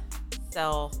want to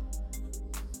sell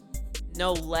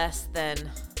no less than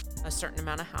a certain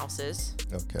amount of houses.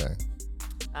 Okay.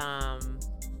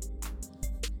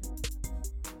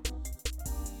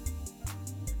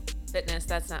 Fitness,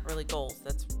 that's not really goals.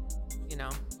 That's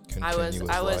Continuous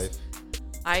life.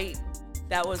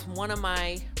 that was one of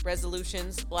my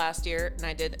resolutions last year, and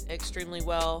I did extremely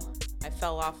well. I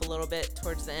fell off a little bit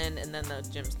towards the end, and then the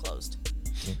gym's closed.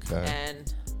 Okay.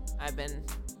 And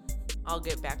I'll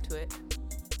get back to it.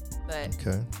 But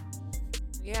Okay.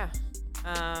 yeah,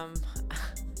 I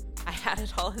had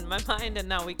it all in my mind, and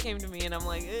now we came to me, and I'm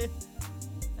like, I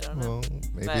don't know. Well,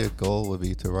 maybe But- a goal would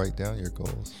be to write down your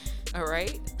goals. All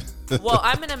right. Well,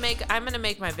 I make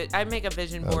a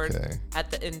vision board Okay.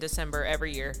 in December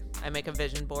every year. I make a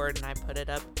vision board and I put it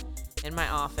up in my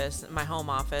office, my home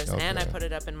office, and I Okay. put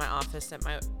it up in my office at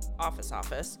my office.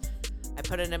 I I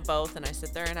put it in both, and I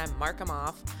sit there and I mark them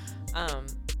off.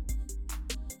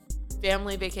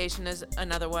 Family vacation is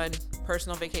another one.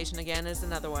 Personal vacation again is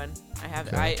another one.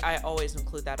 I always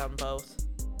include that on both.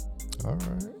 All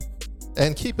right.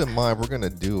 And keep in mind, we're gonna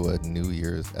do a New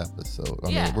Year's episode. I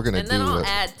mean, we're gonna do then I'll a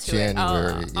add to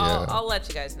January. it. Yeah. I'll let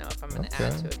you guys know if I'm gonna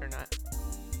add to it or not.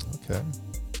 Okay.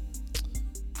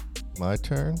 My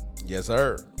turn. Yes,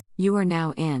 sir. You are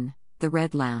now in the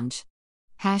Red Lounge.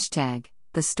 Hashtag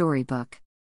the storybook.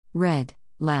 Red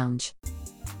Lounge.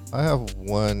 I have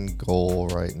one goal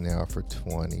right now for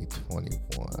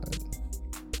 2021.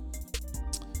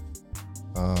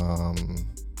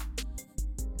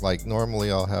 Like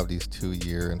normally I'll have these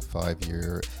 2-year and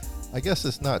 5-year. I guess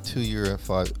it's not 2-year and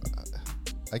 5.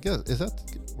 I guess, is that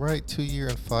right? 2-year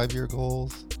and 5-year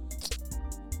goals?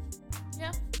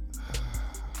 Yeah.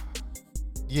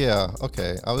 Yeah,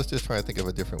 okay. I was just trying to think of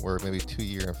a different word, maybe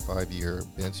 2-year and 5-year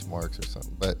benchmarks or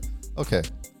something. But okay.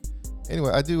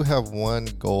 Anyway, I do have one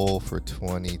goal for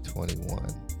 2021.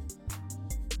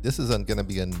 This isn't going to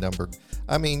be a number.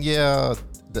 I mean, yeah,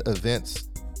 the events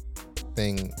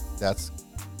thing, that's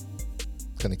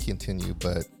going to continue,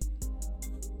 but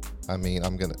I mean,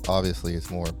 obviously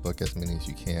it's more book as many as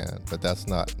you can, but that's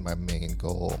not my main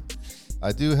goal.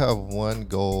 I do have one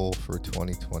goal for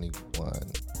 2021.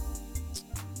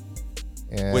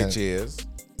 And Which is?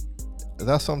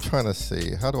 that's what I'm trying to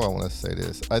see. How do I want to say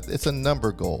this? It's a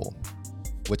number goal,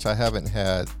 which I haven't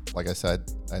had. Like I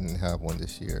said, I didn't have one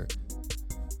this year.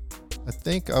 I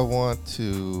think I want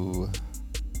to.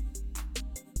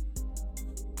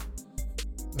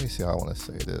 Let me see how I want to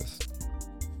say this.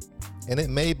 And it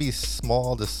may be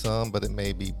small to some, but it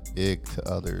may be big to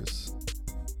others.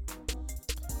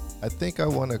 I think I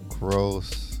want to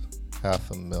gross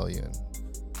 $500,000.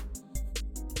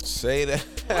 Say that.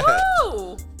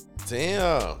 Woo!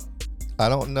 Damn. I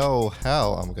don't know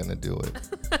how I'm gonna do it.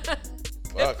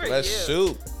 Fuck, for let's you.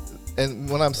 shoot. And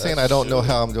when I'm saying I don't know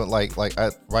how I'm doing,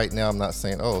 right now I'm not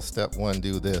saying, oh, step 1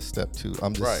 do this, step 2.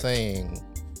 I'm just Right. saying,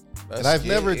 Let's and I've get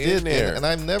never in did, there. and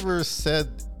I've never said.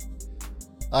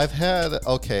 I've had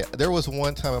there was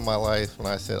one time in my life when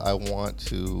I said I want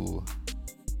to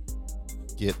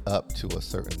get up to a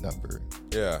certain number,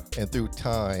 Yeah. and through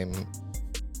time,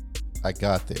 I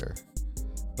got there.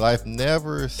 But I've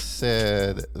never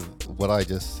said what I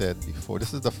just said before.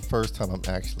 This is the first time I'm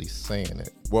actually saying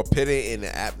it. Well, put it in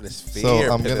the atmosphere. So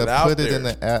I'm put gonna it out put it there. in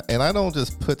the and I don't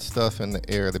just put stuff in the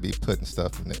air to be putting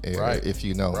stuff in the air. Right. If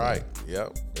you know, me. Right.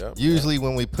 Yep. Usually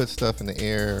when we put stuff in the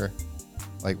air,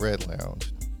 like Red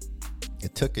Lounge,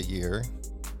 it took a year,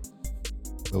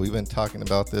 but we've been talking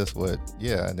about this.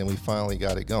 And then we finally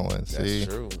got it going. That's See,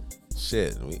 true.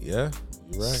 Shit. Yeah.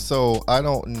 You're right. so I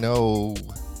don't know,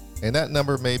 and that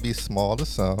number may be small to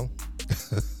some.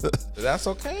 That's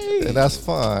okay. And that's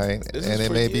fine, This and is it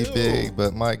for may be you. big,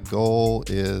 but my goal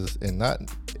is, and not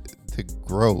to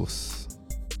gross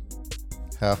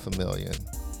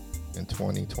 $500,000 in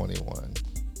 2021.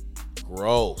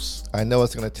 Gross. I know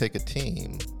it's going to take a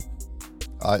team.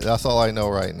 That's all I know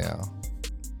right now.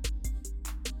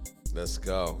 Let's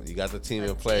go. You got the team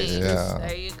in place. Yeah.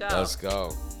 There you go. Let's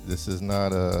go. This is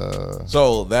not a.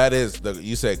 So that is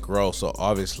you said gross. So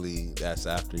obviously that's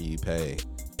after you pay.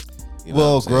 You know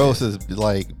Well, what I'm gross saying? is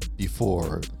like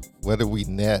before. Whether we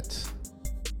net.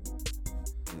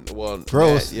 Well,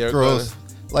 Gross, Matt, you're gross.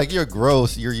 Like your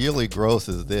gross, your yearly gross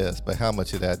is this, but how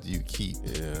much of that do you keep?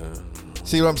 Yeah.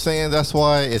 See what I'm saying? That's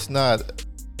why it's not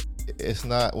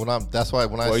when I'm. That's why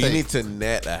when I Well, say you need to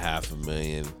net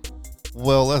 $500,000.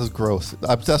 well, that's gross.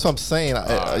 That's what I'm saying.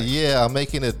 right. Yeah, I'm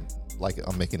making it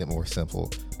more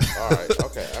simple. All right.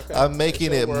 Okay. I'm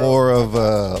making it more of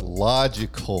a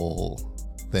logical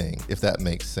thing, if that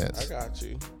makes sense. I got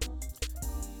you.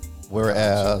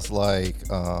 Whereas,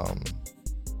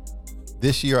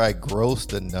 this year I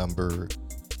grossed a number,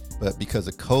 but because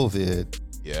of COVID,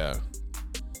 Yeah.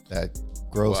 that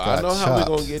gross Well, got I know how chopped.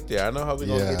 we're gonna get there. I know how we're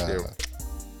gonna get Yeah. there.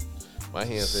 My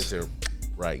hands in there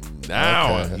right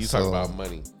now. Okay, You so- talking about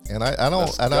money? And I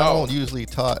Let's don't go. usually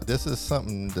talk. This is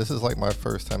like my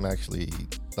first time actually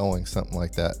throwing something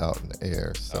like that out in the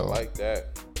air. So I like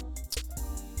that.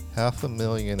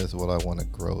 $500,000 is what I want to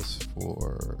gross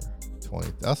for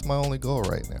 20. That's my only goal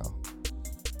right now.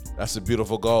 That's a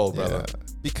beautiful goal, brother. Yeah.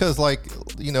 Because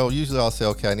usually I'll say,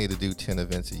 okay, I need to do 10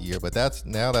 events a year, but that's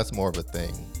more of a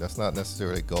thing. That's not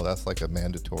necessarily a goal. That's like a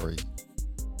mandatory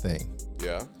thing.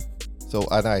 Yeah. So,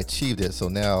 and I achieved it. So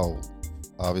now,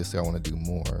 obviously, I want to do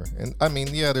more. And I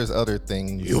mean, yeah, there's other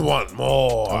things. You want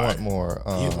more. I want more.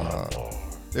 You want more.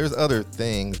 There's other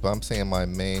things, but I'm saying my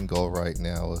main goal right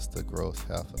now is to gross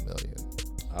 $500,000.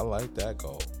 I like that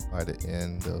goal. by the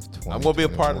end of 2021. I'm gonna be a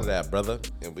part of that, brother.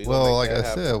 And we Well, gonna like make I that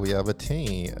happen. said, we have a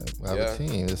team. We have Yeah. a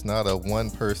team. It's not a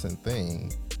one-person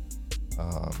thing.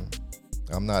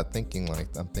 I'm not thinking like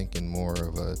I'm thinking more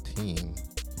of a team.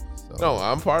 So, No,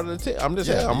 I'm part of the team. I'm just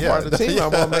Yeah, saying, I'm yeah. part of the team.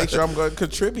 I'm gonna make sure I'm gonna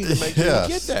contribute to make sure yes,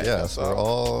 we get that. yes, That's we're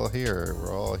all. all here.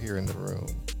 We're all here in the room.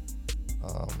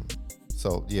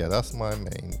 So yeah, that's my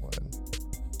main one.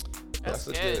 That's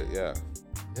a good. Yeah.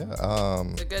 Yeah.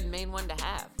 It's a good main one to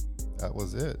have. That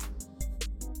was it.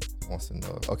 Wants to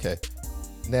know. Okay.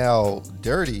 Now,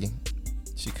 Dirty,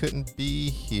 she couldn't be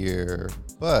here,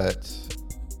 but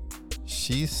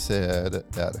she said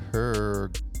that her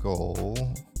goal.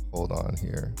 Hold on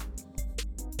here.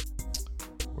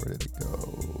 Where did it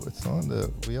go? It's on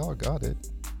the. We all got it.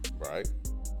 Right.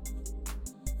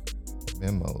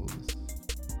 Memos.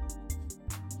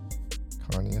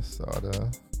 Carne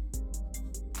asada.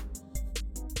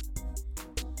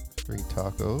 Street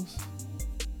tacos.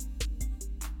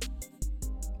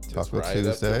 Taco right up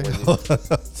Tuesday. there when you-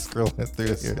 Scrolling through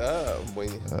Yes,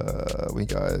 here. We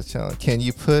got a challenge. Can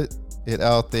you put it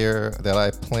out there that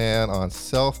I plan on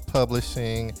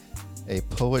self-publishing a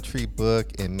poetry book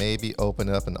and maybe open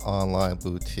up an online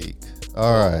boutique?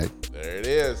 All right. there it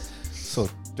is. So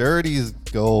Dirty's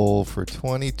goal for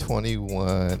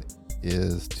 2021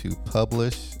 is to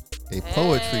publish a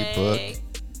poetry book Hey,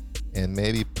 and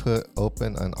maybe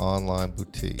open an online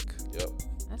boutique. Yep.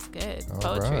 That's good. All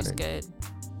Poetry's right. good.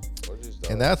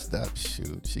 And that's that.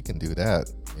 Shoot, she can do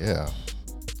that. Yeah.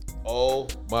 Oh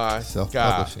my God.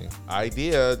 Self-publishing.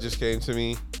 Idea just came to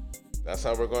me. That's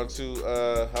how we're going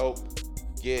to help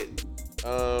get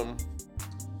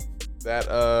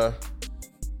that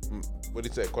what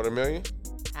did he say,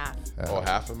 $250,000? Half. Oh,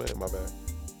 $500,000, my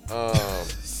bad.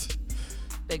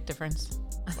 Big difference.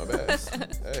 My bad.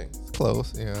 Hey,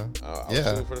 Close. Yeah. I was Yeah.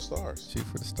 shooting for the stars. Shoot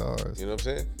for the stars. You know what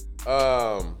I'm saying?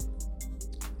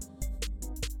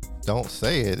 Don't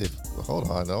say it. Hold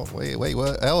on. Don't wait.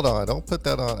 What? Hold on. Don't put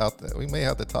that on out there. We may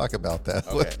have to talk about that.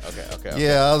 Okay.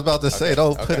 Yeah, I was about to say, Okay,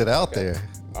 don't put okay, it out okay. there.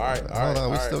 All right, Hold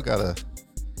on. We all still right. gotta.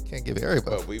 Can't give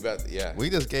everybody. But we about yeah. We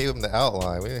just gave him the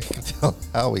outline. We didn't tell him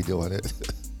how we doing it.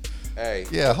 Hey,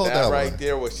 Yeah, hold that that right one.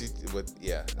 there. What she with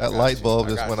yeah. I That got light you. bulb I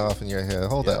just got went you. off in your head.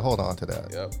 Hold Yep. that. Hold on to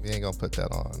that. Yep. We ain't gonna put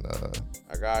that on.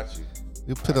 I got you.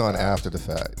 We put it on after the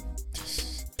fact.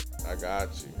 I got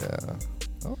you.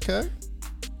 Yeah. Okay.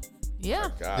 Yeah.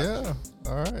 Got you. Yeah.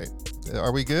 All right.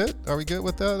 Are we good? Are we good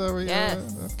with that? Are we?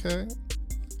 Yes. Okay.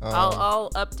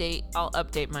 I'll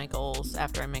update my goals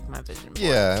after I make my vision board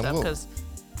Yeah, and and stuff we'll- because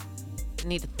I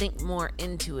need to think more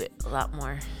into it a lot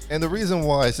more. And the reason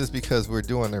why is just because we're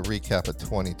doing a recap of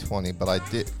 2020. But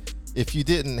if you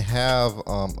didn't have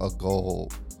a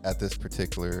goal at this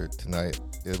particular tonight,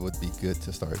 it would be good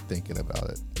to start thinking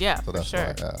about it. Yeah, So for that's sure. why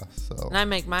I asked. So And I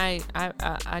make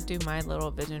I do my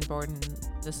little vision board in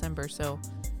December, so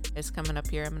it's coming up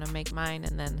here. I'm gonna make mine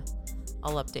and then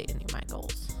I'll update any of my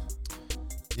goals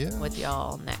yeah, with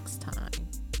y'all next time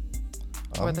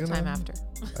I'm or the time gonna- after.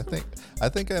 I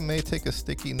think I may take a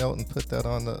sticky note and put that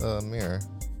on the mirror.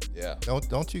 Yeah.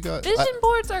 Don't you guys? Vision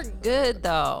boards are good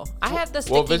though. I have the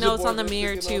sticky vision notes on boards the and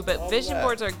mirror sticky too, notes, but all of vision that.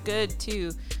 boards are good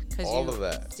too because All you of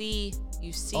that. see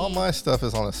all my stuff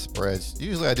is on a spreadsheet.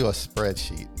 Usually I do a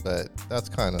spreadsheet, but that's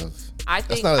kind of I that's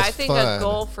think not as I think fun. a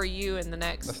goal for you in the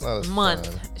That's next not as month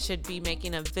fun. should be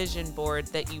making a vision board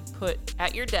that you put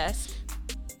at your desk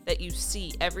that you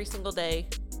see every single day.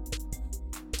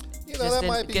 You know, that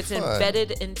might be gets fun.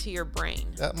 embedded into your brain.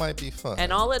 That might be fun.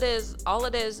 And all it is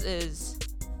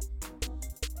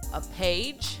a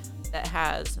page that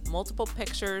has multiple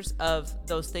pictures of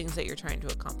those things that you're trying to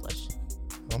accomplish.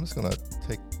 I'm just gonna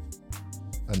take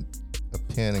a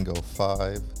pen and go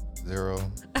 5, 0,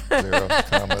 0,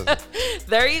 commas.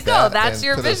 There you go. That That's and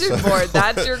your put a vision circle. board.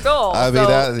 That's your goal. I mean, So,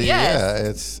 that,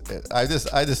 yes. yeah, I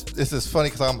just, it's just funny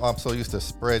because I'm so used to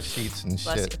spreadsheets and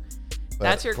Bless shit. you. But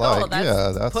That's your like, goal. That's,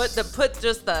 yeah, that's put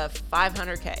just the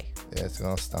 500K. Yeah,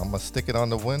 I'm gonna stick it on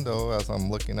the window as I'm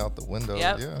looking out the window.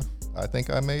 Yep. Yeah, I think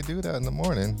I may do that in the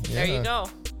morning. There Yeah. you go.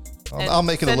 And I'll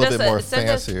make it a send little us bit more send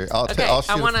us- fancier. I'll okay, I'll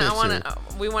shoot I wanna, a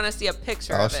picture. we want to see a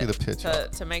picture I'll of shoot it a picture.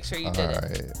 to make sure you All did it.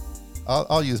 right.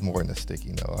 I'll use more than a sticky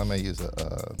note. I may use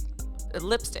a A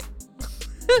lipstick.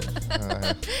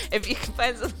 uh, If you can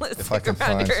find some I lipstick can around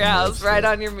find your some house, right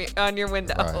lipstick. on your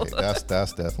window. right. That's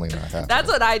definitely not happening. That's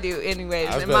what I do, anyways.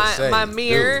 I was In about to say, my dude,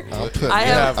 mirror, I'm putting, I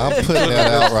have- I'm putting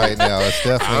that out right now. It's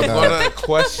I'm definitely not. gonna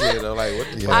question. I'm like, what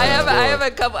the Yeah. fuck? I is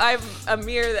have going? I have a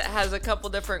mirror that has a couple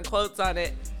different quotes on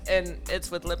it, and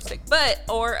it's with lipstick. But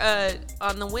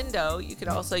on the window, you could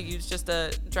also use just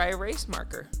a dry erase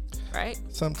marker. right?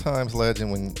 Sometimes,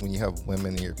 Legend, when you have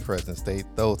women in your presence, they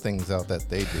throw things out that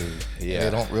they do. Yeah.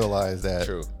 They don't realize that.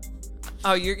 True.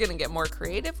 Oh, you're gonna get more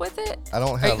creative with it? I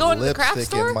don't Are you have going to the craft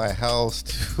lipstick store? in my house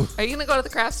to. Are you gonna go to the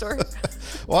craft store?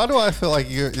 Why do I feel like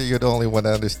you're the only one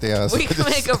that understands? We can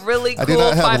make a really I cool do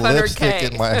not have 500K.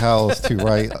 lipstick in my house to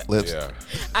write lipstick.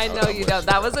 Yeah. I know you don't.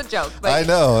 That was a joke. But, I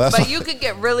know, that's but what- you could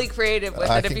get really creative with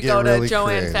I it if can you get go to really Joann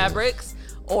creative. Fabrics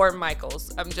or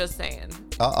Michael's. I'm just saying.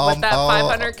 I'll- With that I'll-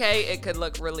 500K, it could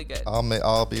look really good.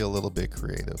 I'll be a little bit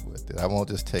creative with it. I won't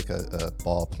just take a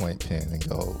ballpoint pen and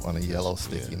go on a yellow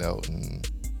sticky note. And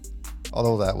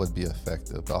although that would be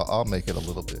effective, I'll make it a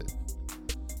little bit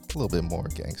more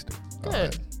gangster. All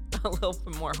Good. right. A little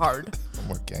bit more hard. A little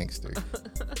more gangster.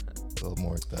 A little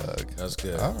more thug. That's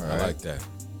good. All I right. like that.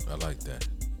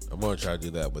 I'm gonna try to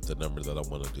do that with the number that I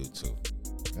want to do too.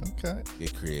 Okay.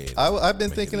 Get creative. I've been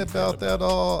Make it thinking even about better. that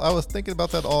all. I was thinking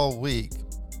about that all week.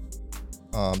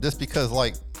 Just because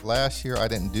last year I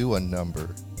didn't do a number.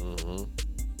 Mm-hmm.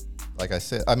 Like I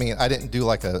said, I mean I didn't do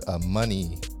like a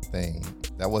money thing.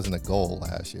 That wasn't a goal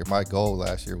last year. My goal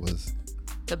last year was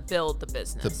To build the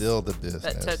business. to build the business.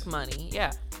 That took money.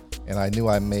 Yeah. And I knew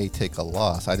I may take a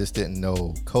loss. I just didn't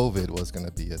know COVID was going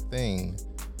to be a thing.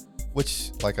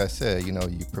 Which, like I said, you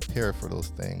prepare for those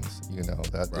things.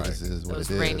 That Right. just is what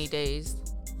Those it is. rainy days.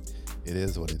 It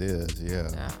is what it is. Yeah.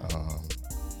 Yeah.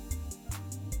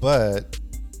 But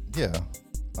yeah,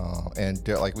 and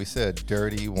like we said,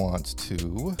 Dirty wants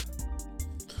to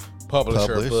Publish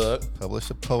her book. publish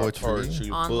a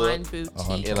poetry Online book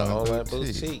boutique. in an online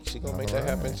boutique. boutique. She gonna All make that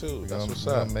happen right. too. We're That's gonna- what's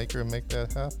we're up. gonna make her make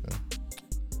that happen.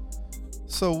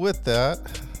 So with that,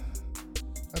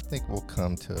 I think we'll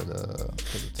come to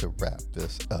wrap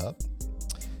this up.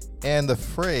 And the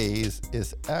phrase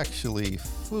is actually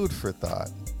food for thought.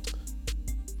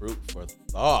 Fruit for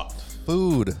thought.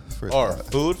 Food for Or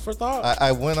thought. food for thought.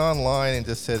 I went online and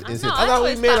just said, is know, it? I thought we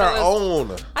always made thought our it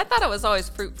own. I thought it was always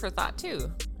fruit for thought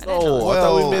too. I didn't know. No, I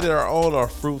thought we Well, made it our own or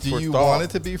fruit Do for you thought. want it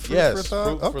to be food Yes, for thought?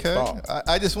 fruit for Okay. thought.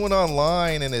 I just went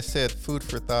online and it said food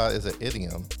for thought is an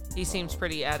idiom, He seems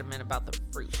pretty adamant about the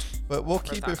fruit. but we'll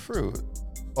keep it thought. fruit.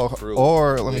 Or, Fruit.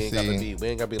 or let we me ain't gotta see. we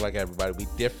ain't gotta be like everybody. We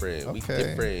different. We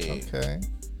different. Okay.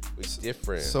 We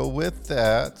different. So with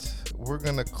that, we're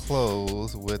gonna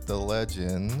close with the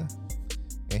legend,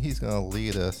 and he's gonna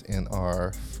lead us in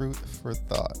our fruit for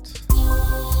thought.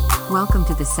 Welcome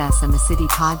to the Sesame City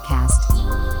Podcast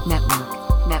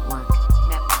Network.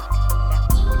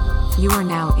 You are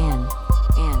now in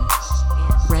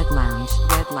Red Lounge.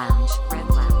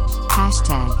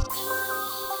 Hashtag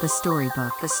the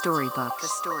storybook.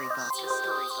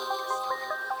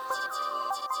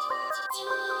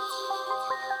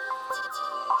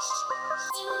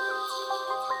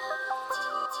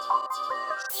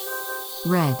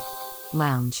 Red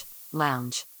Lounge.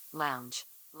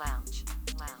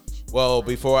 Well,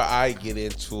 before I get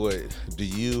into it, do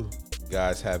you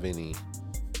guys have any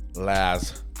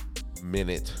last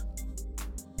minute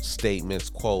statements,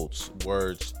 quotes,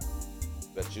 words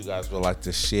that you guys would like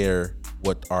to share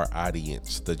with our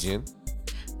audience? The Jen?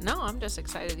 No, I'm just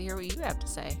excited to hear what you have to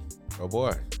say. Oh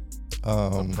boy,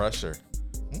 some pressure.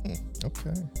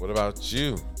 Okay. What about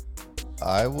you,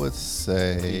 I would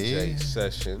say DJ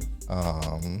Session?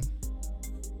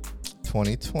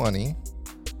 2020,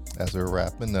 as we're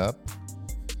wrapping up,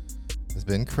 has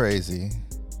been crazy.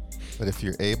 But if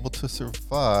you're able to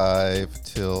survive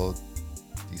till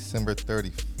December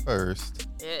 31st,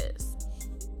 Yes.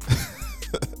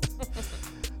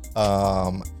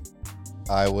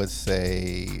 I would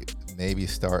say maybe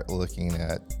start looking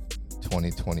at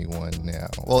 2021 now.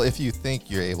 Well, if you think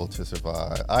you're able to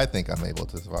survive, I think I'm able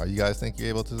to survive. You guys think you're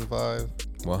able to survive?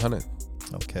 100.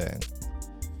 Okay.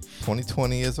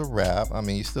 2020 is a wrap. I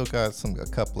mean, you still got a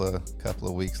couple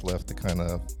of weeks left to kind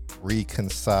of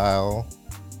reconcile.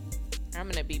 I'm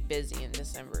going to be busy in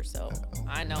December, so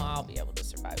I know I'll be able to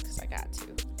survive because I got to.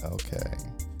 Okay.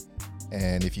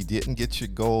 And if you didn't get your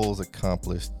goals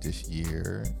accomplished this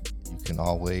year, you can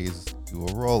always do a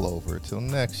rollover till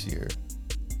next year.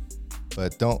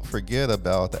 But don't forget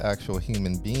about the actual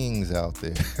human beings out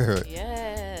there.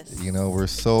 Yes. We're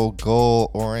so goal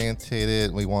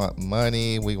oriented. We want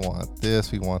money. We want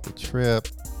this. We want the trip.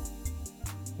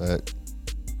 But,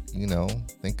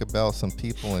 think about some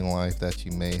people in life that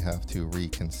you may have to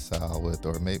reconcile with,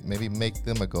 or maybe make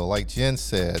them a goal. Like Jen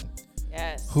said,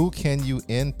 Yes. who can you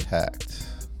impact?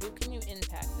 Who can you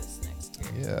impact this next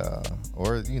year? Yeah.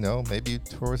 Or, maybe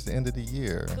towards the end of the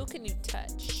year. Who can you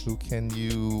touch Who can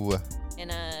you in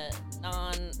a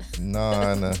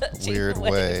non-weird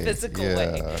way? Physical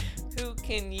way? Who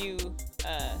can you,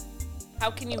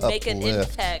 how can you make an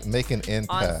Uplift. impact Make an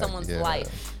impact on someone's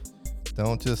life?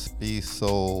 don't just be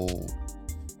so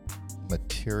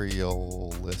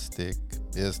materialistic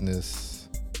business.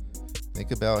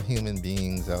 Think about human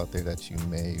beings out there that you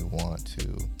may want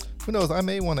to. Who knows? I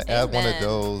may want to add one of Amen.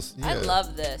 those. I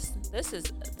love this. This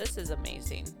is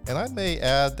amazing. And I may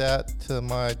add that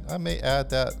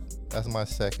as my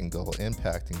second goal,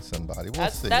 impacting somebody. We'll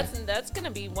see. That's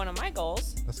gonna be one of my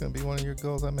goals. That's gonna be one of your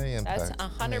goals. I may impact.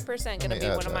 That's 100% gonna be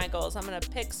one of my goals. I'm gonna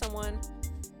pick someone.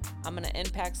 I'm gonna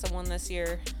impact someone this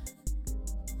year.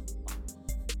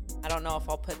 I don't know if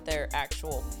I'll put their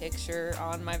actual picture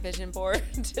on my vision board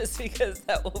just because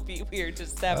that will be weird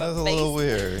just to have That's a a face. little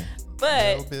weird.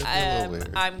 But weird.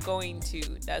 I'm going to,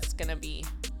 that's going to be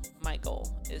my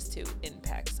goal, is to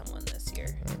impact someone this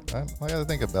year. I got to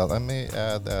think about it. I may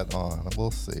add that on. We'll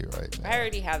see right now. I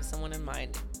already have someone in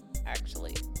mind,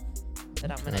 actually,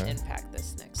 that I'm going to impact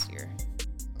this next year.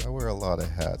 I wear a lot of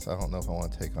hats. I don't know if I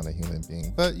want to take on a human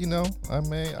being, but you know, I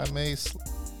may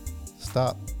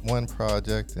stop one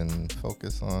project and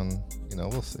focus on, you know,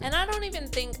 we'll see. And I don't even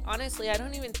think, honestly, that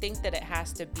it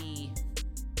has to be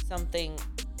something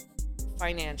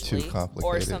financially Too complicated.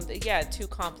 or something. Yeah, too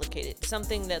complicated.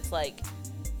 Something that's like,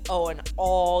 oh, an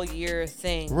all year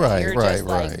thing. Right, You're right, just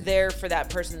like right. there for that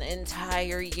person the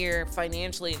entire year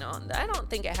financially and on. I don't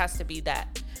think it has to be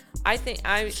that. I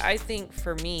think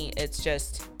for me it's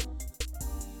just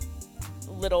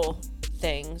little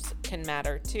things can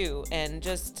matter too, and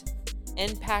just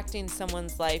impacting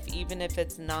someone's life, even if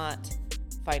it's not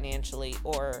financially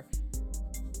or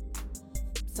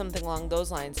something along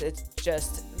those lines. It's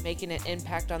just making an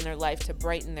impact on their life to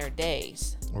brighten their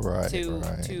days. Right.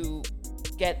 To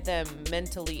get them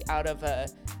mentally out of a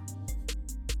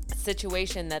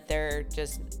situation that they're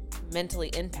just mentally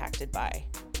impacted by.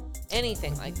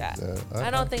 Anything like that. I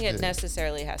don't think it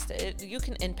necessarily has to. You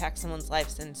can impact someone's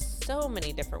lives in so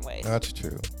many different ways. That's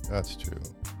true.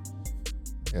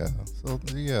 Yeah. So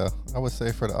yeah, I would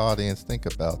say for the audience, think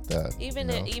about that. Even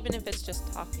if it's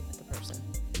just talking to the person.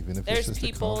 Even if There's it's just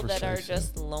people a that are conversation.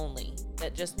 just lonely,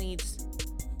 that just needs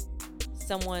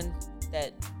someone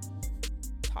that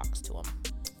talks to them.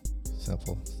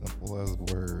 simple as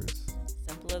words.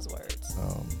 Simple as words.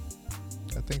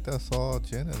 I think that's all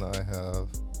Jen and I have.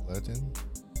 Legend.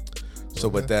 So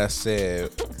with that said,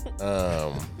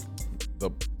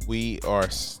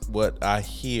 what I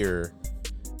hear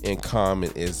in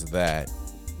common is that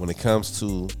when it comes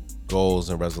to goals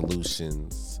and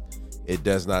resolutions, it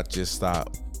does not just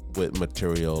stop with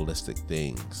materialistic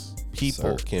things.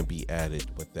 People can be added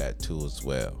with that too as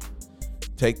well.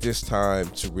 Take this time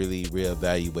to really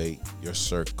reevaluate your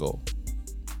circle.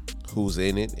 Who's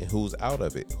in it and who's out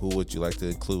of it? Who would you like to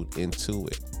include into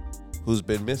it? Who's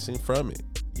been missing from it?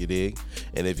 You dig?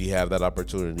 And if you have that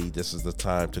opportunity, this is the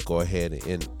time to go ahead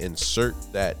and insert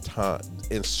that time,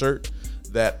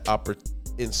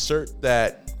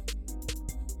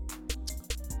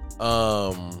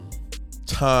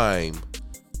 time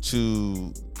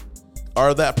to,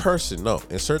 or that person, no,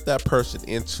 insert that person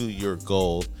into your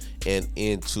goal and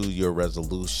into your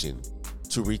resolution,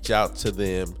 to reach out to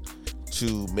them,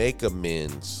 to make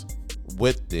amends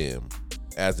with them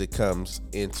as it comes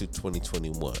into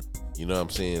 2021. You know what I'm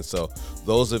saying? So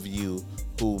those of you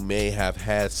who may have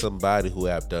had somebody who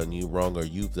have done you wrong or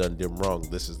you've done them wrong,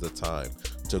 this is the time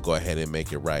to go ahead and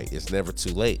make it right. It's never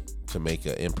too late to make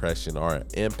an impression or an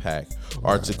impact,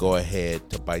 or to go ahead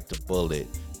to bite the bullet.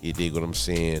 You dig what I'm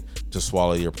saying? To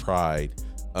swallow your pride,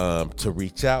 to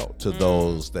reach out to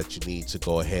those that you need to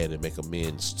go ahead and make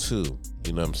amends to.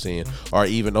 You know what I'm saying? Or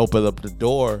even open up the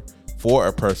door for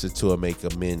a person to make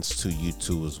amends to you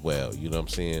too as well. You know what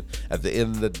I'm saying? At the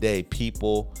end of the day,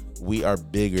 people, we are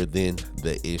bigger than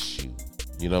the issue.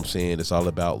 You know what I'm saying? It's all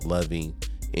about loving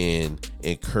and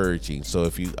encouraging. So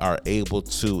if you are able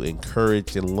to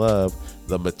encourage and love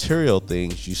the material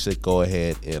things, you should go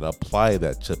ahead and apply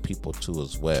that to people too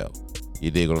as well.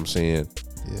 You dig what I'm saying?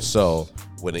 Yes. So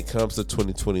when it comes to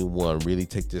 2021, really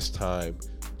take this time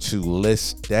to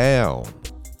list down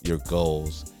your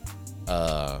goals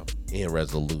and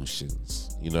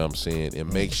resolutions. You know what I'm saying?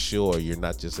 And make sure you're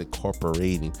not just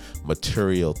incorporating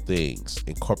material things.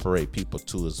 Incorporate people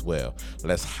too as well.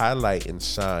 Let's highlight and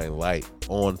shine light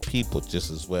on people just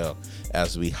as well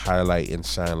as we highlight and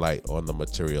shine light on the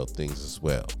material things as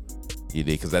well. You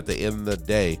did? Because at the end of the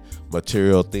day,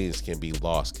 material things can be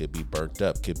lost, could be burnt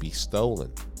up, could be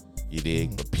stolen. You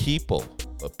dig? But people,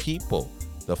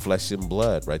 the flesh and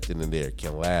blood right then and there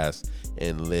can last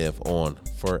and live on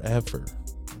forever.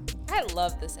 I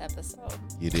love this episode.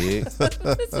 You dig? This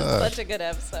is such a good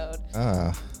episode.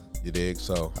 You dig?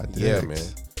 So, I yeah, dig. man.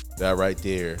 That right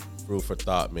there, food for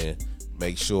thought, man.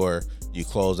 Make sure you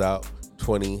close out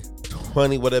 2020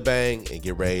 2020 with a bang and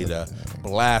get ready to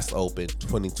blast open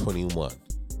 2021.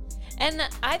 And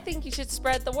I think you should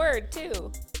spread the word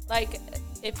too. Like,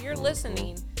 if you're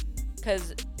listening,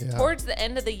 because towards the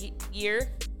end of the year,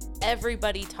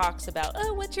 everybody talks about,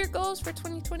 oh, what's your goals for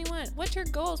 2021? What's your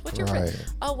goals? What's your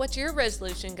what's your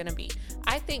resolution gonna be?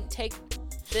 I think take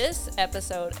this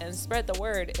episode and spread the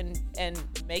word and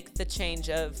make the change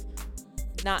of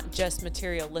not just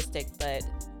materialistic, but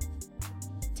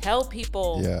tell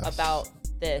people about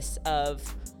this of,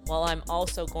 well, I'm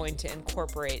also going to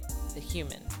incorporate the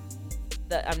human.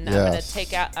 That I'm not going to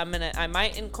take out, I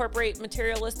might incorporate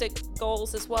materialistic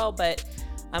goals as well, but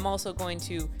I'm also going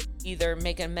to either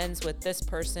make amends with this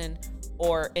person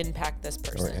or impact this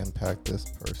person.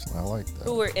 I like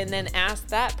that. And then ask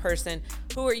that person,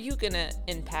 who are you going to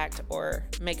impact or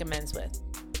make amends with?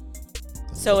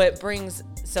 So it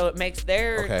makes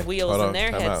their wheels in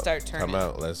their head start turning. Come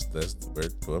out. We're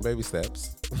doing baby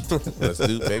steps. Let's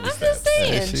do baby steps.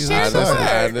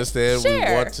 I understand we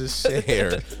want to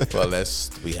share, but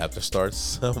we have to start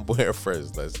somewhere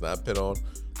first. Let's not put on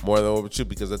more than what we should,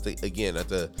 because at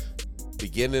the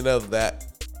beginning of that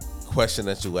question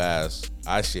that you asked,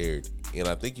 I shared, and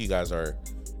I think you guys are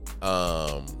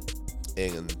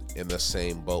in the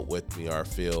same boat with me, or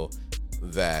feel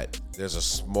that there's a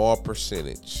small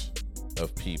percentage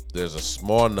of people, there's a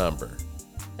small number,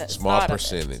 small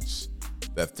percentage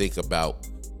that think about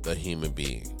the human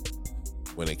being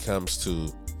when it comes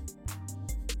to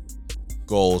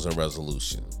goals and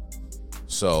resolution.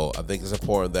 So I think it's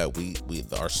important that we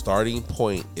our starting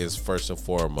point is first and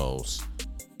foremost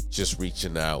just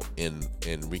reaching out and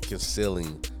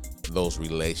reconciling those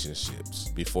relationships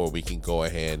before we can go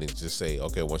ahead and just say,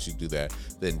 okay, once you do that,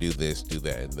 then do this, do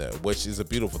that, and that, which is a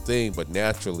beautiful thing. But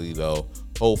naturally, though,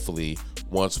 hopefully,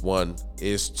 once one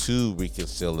is to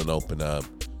reconcile and open up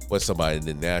with somebody,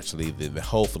 then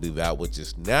hopefully that would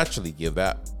just naturally give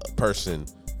that person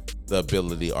the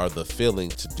ability or the feeling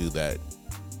to do that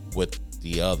with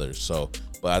the other. So,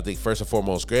 but I think first and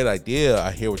foremost, great idea.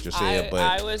 I hear what you're saying,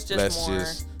 but let's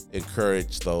just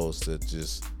encourage those to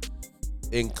just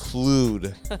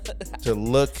include to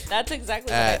look. That's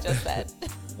exactly what I just said.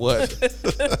 What?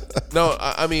 No,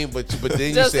 I mean, but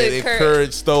then you said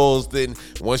encourage those. Then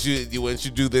once you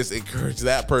do this, encourage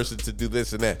that person to do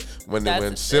this and that. When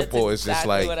simple, it's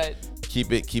exactly just like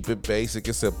keep it basic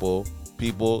and simple.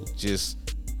 People just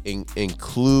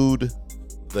include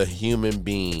the human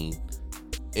being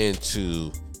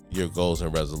into your goals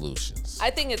and resolutions. I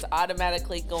think it's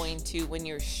automatically going to, when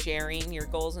you're sharing your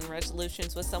goals and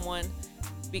resolutions with someone,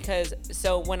 because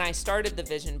so when I started the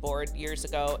vision board years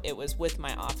ago, it was with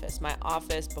my office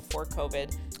before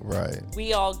COVID. Right.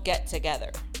 We all get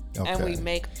together and we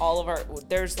make all of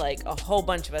there's like a whole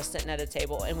bunch of us sitting at a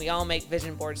table and we all make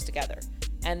vision boards together,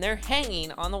 and they're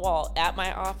hanging on the wall at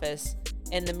my office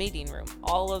in the meeting room.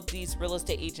 All of these real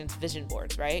estate agents' vision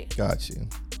boards, right? Got you.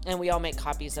 And we all make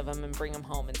copies of them and bring them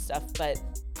home and stuff. But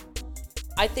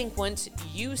I think once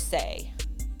you say,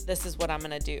 this is what I'm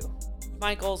going to do,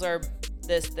 my goals are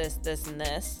this, and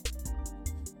this.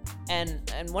 And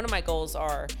one of my goals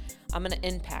are, I'm going to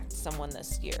impact someone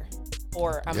this year,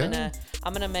 or I'm going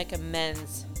to make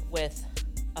amends with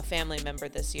a family member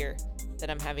this year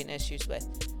that I'm having issues with.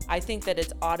 I think that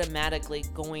it's automatically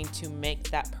going to make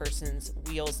that person's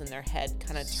wheels in their head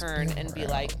kind of turn and be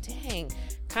like, dang,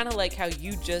 kind of like how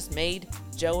you just made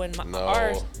Joe and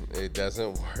ours. No, it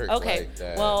doesn't work like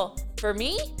that. Well, for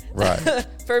me, right.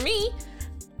 for me,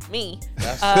 you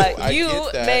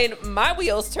made my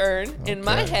wheels turn in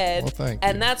my head, well, thank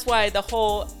and you. That's why the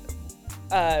whole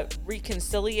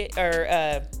reconcile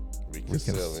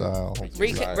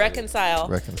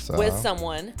with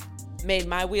someone made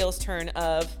my wheels turn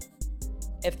of,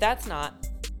 if that's not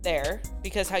there,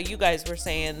 because how you guys were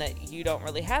saying that you don't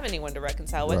really have anyone to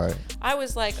reconcile with, right. I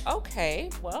was like, okay,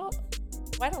 well,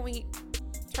 why don't we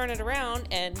turn it around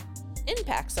and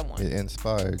impact someone? It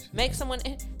inspired you. Make someone.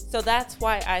 So that's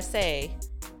why I say,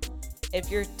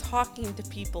 if you're talking to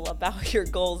people about your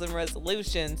goals and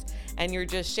resolutions and you're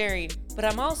just sharing, but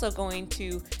I'm also going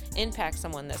to impact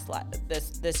someone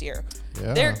this year,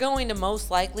 they're going to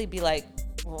most likely be like,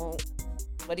 well,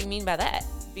 what do you mean by that?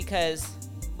 Because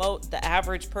the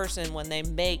average person, when they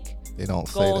make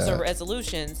goals or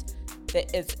resolutions,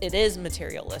 it is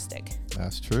materialistic.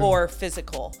 That's true. Or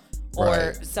physical,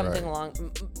 or something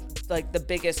along, like the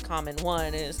biggest common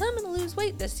one is, I'm going to lose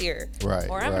weight this year,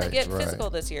 or I'm going to get physical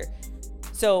this year.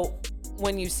 So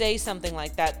when you say something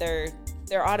like that,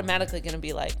 they're automatically going to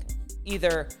be like,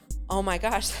 either, oh my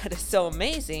gosh, that is so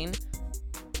amazing,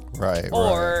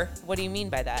 or what do you mean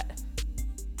by that?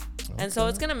 And so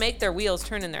it's going to make their wheels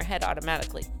turn in their head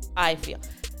automatically, I feel.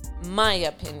 my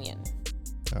opinion.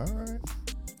 All right.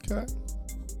 Okay.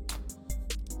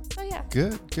 So yeah.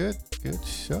 Good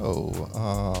show.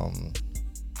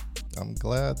 I'm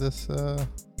glad this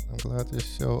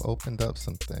show opened up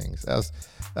some things, as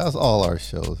all our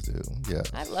shows do.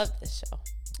 Yes. I love this show.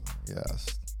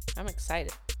 Yes. I'm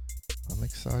excited. I'm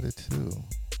excited too.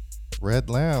 Red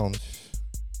Lounge,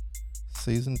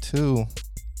 season 2.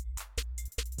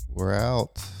 We're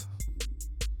out.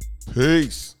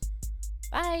 Peace.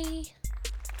 Bye.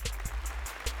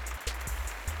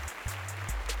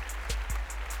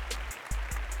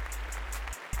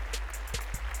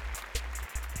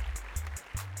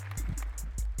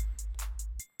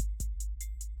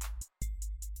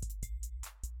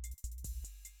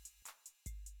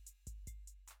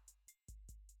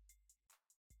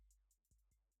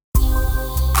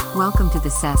 Welcome to the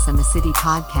Sesame City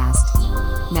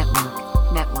Podcast Network.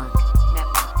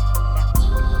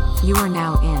 You are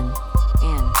now in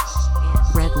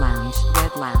Red Lounge.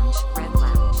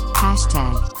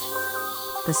 Hashtag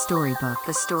the storybook.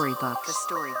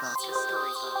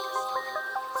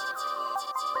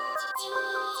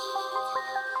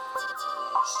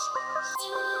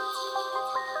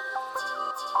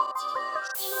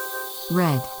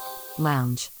 Red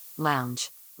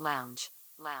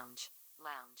Lounge.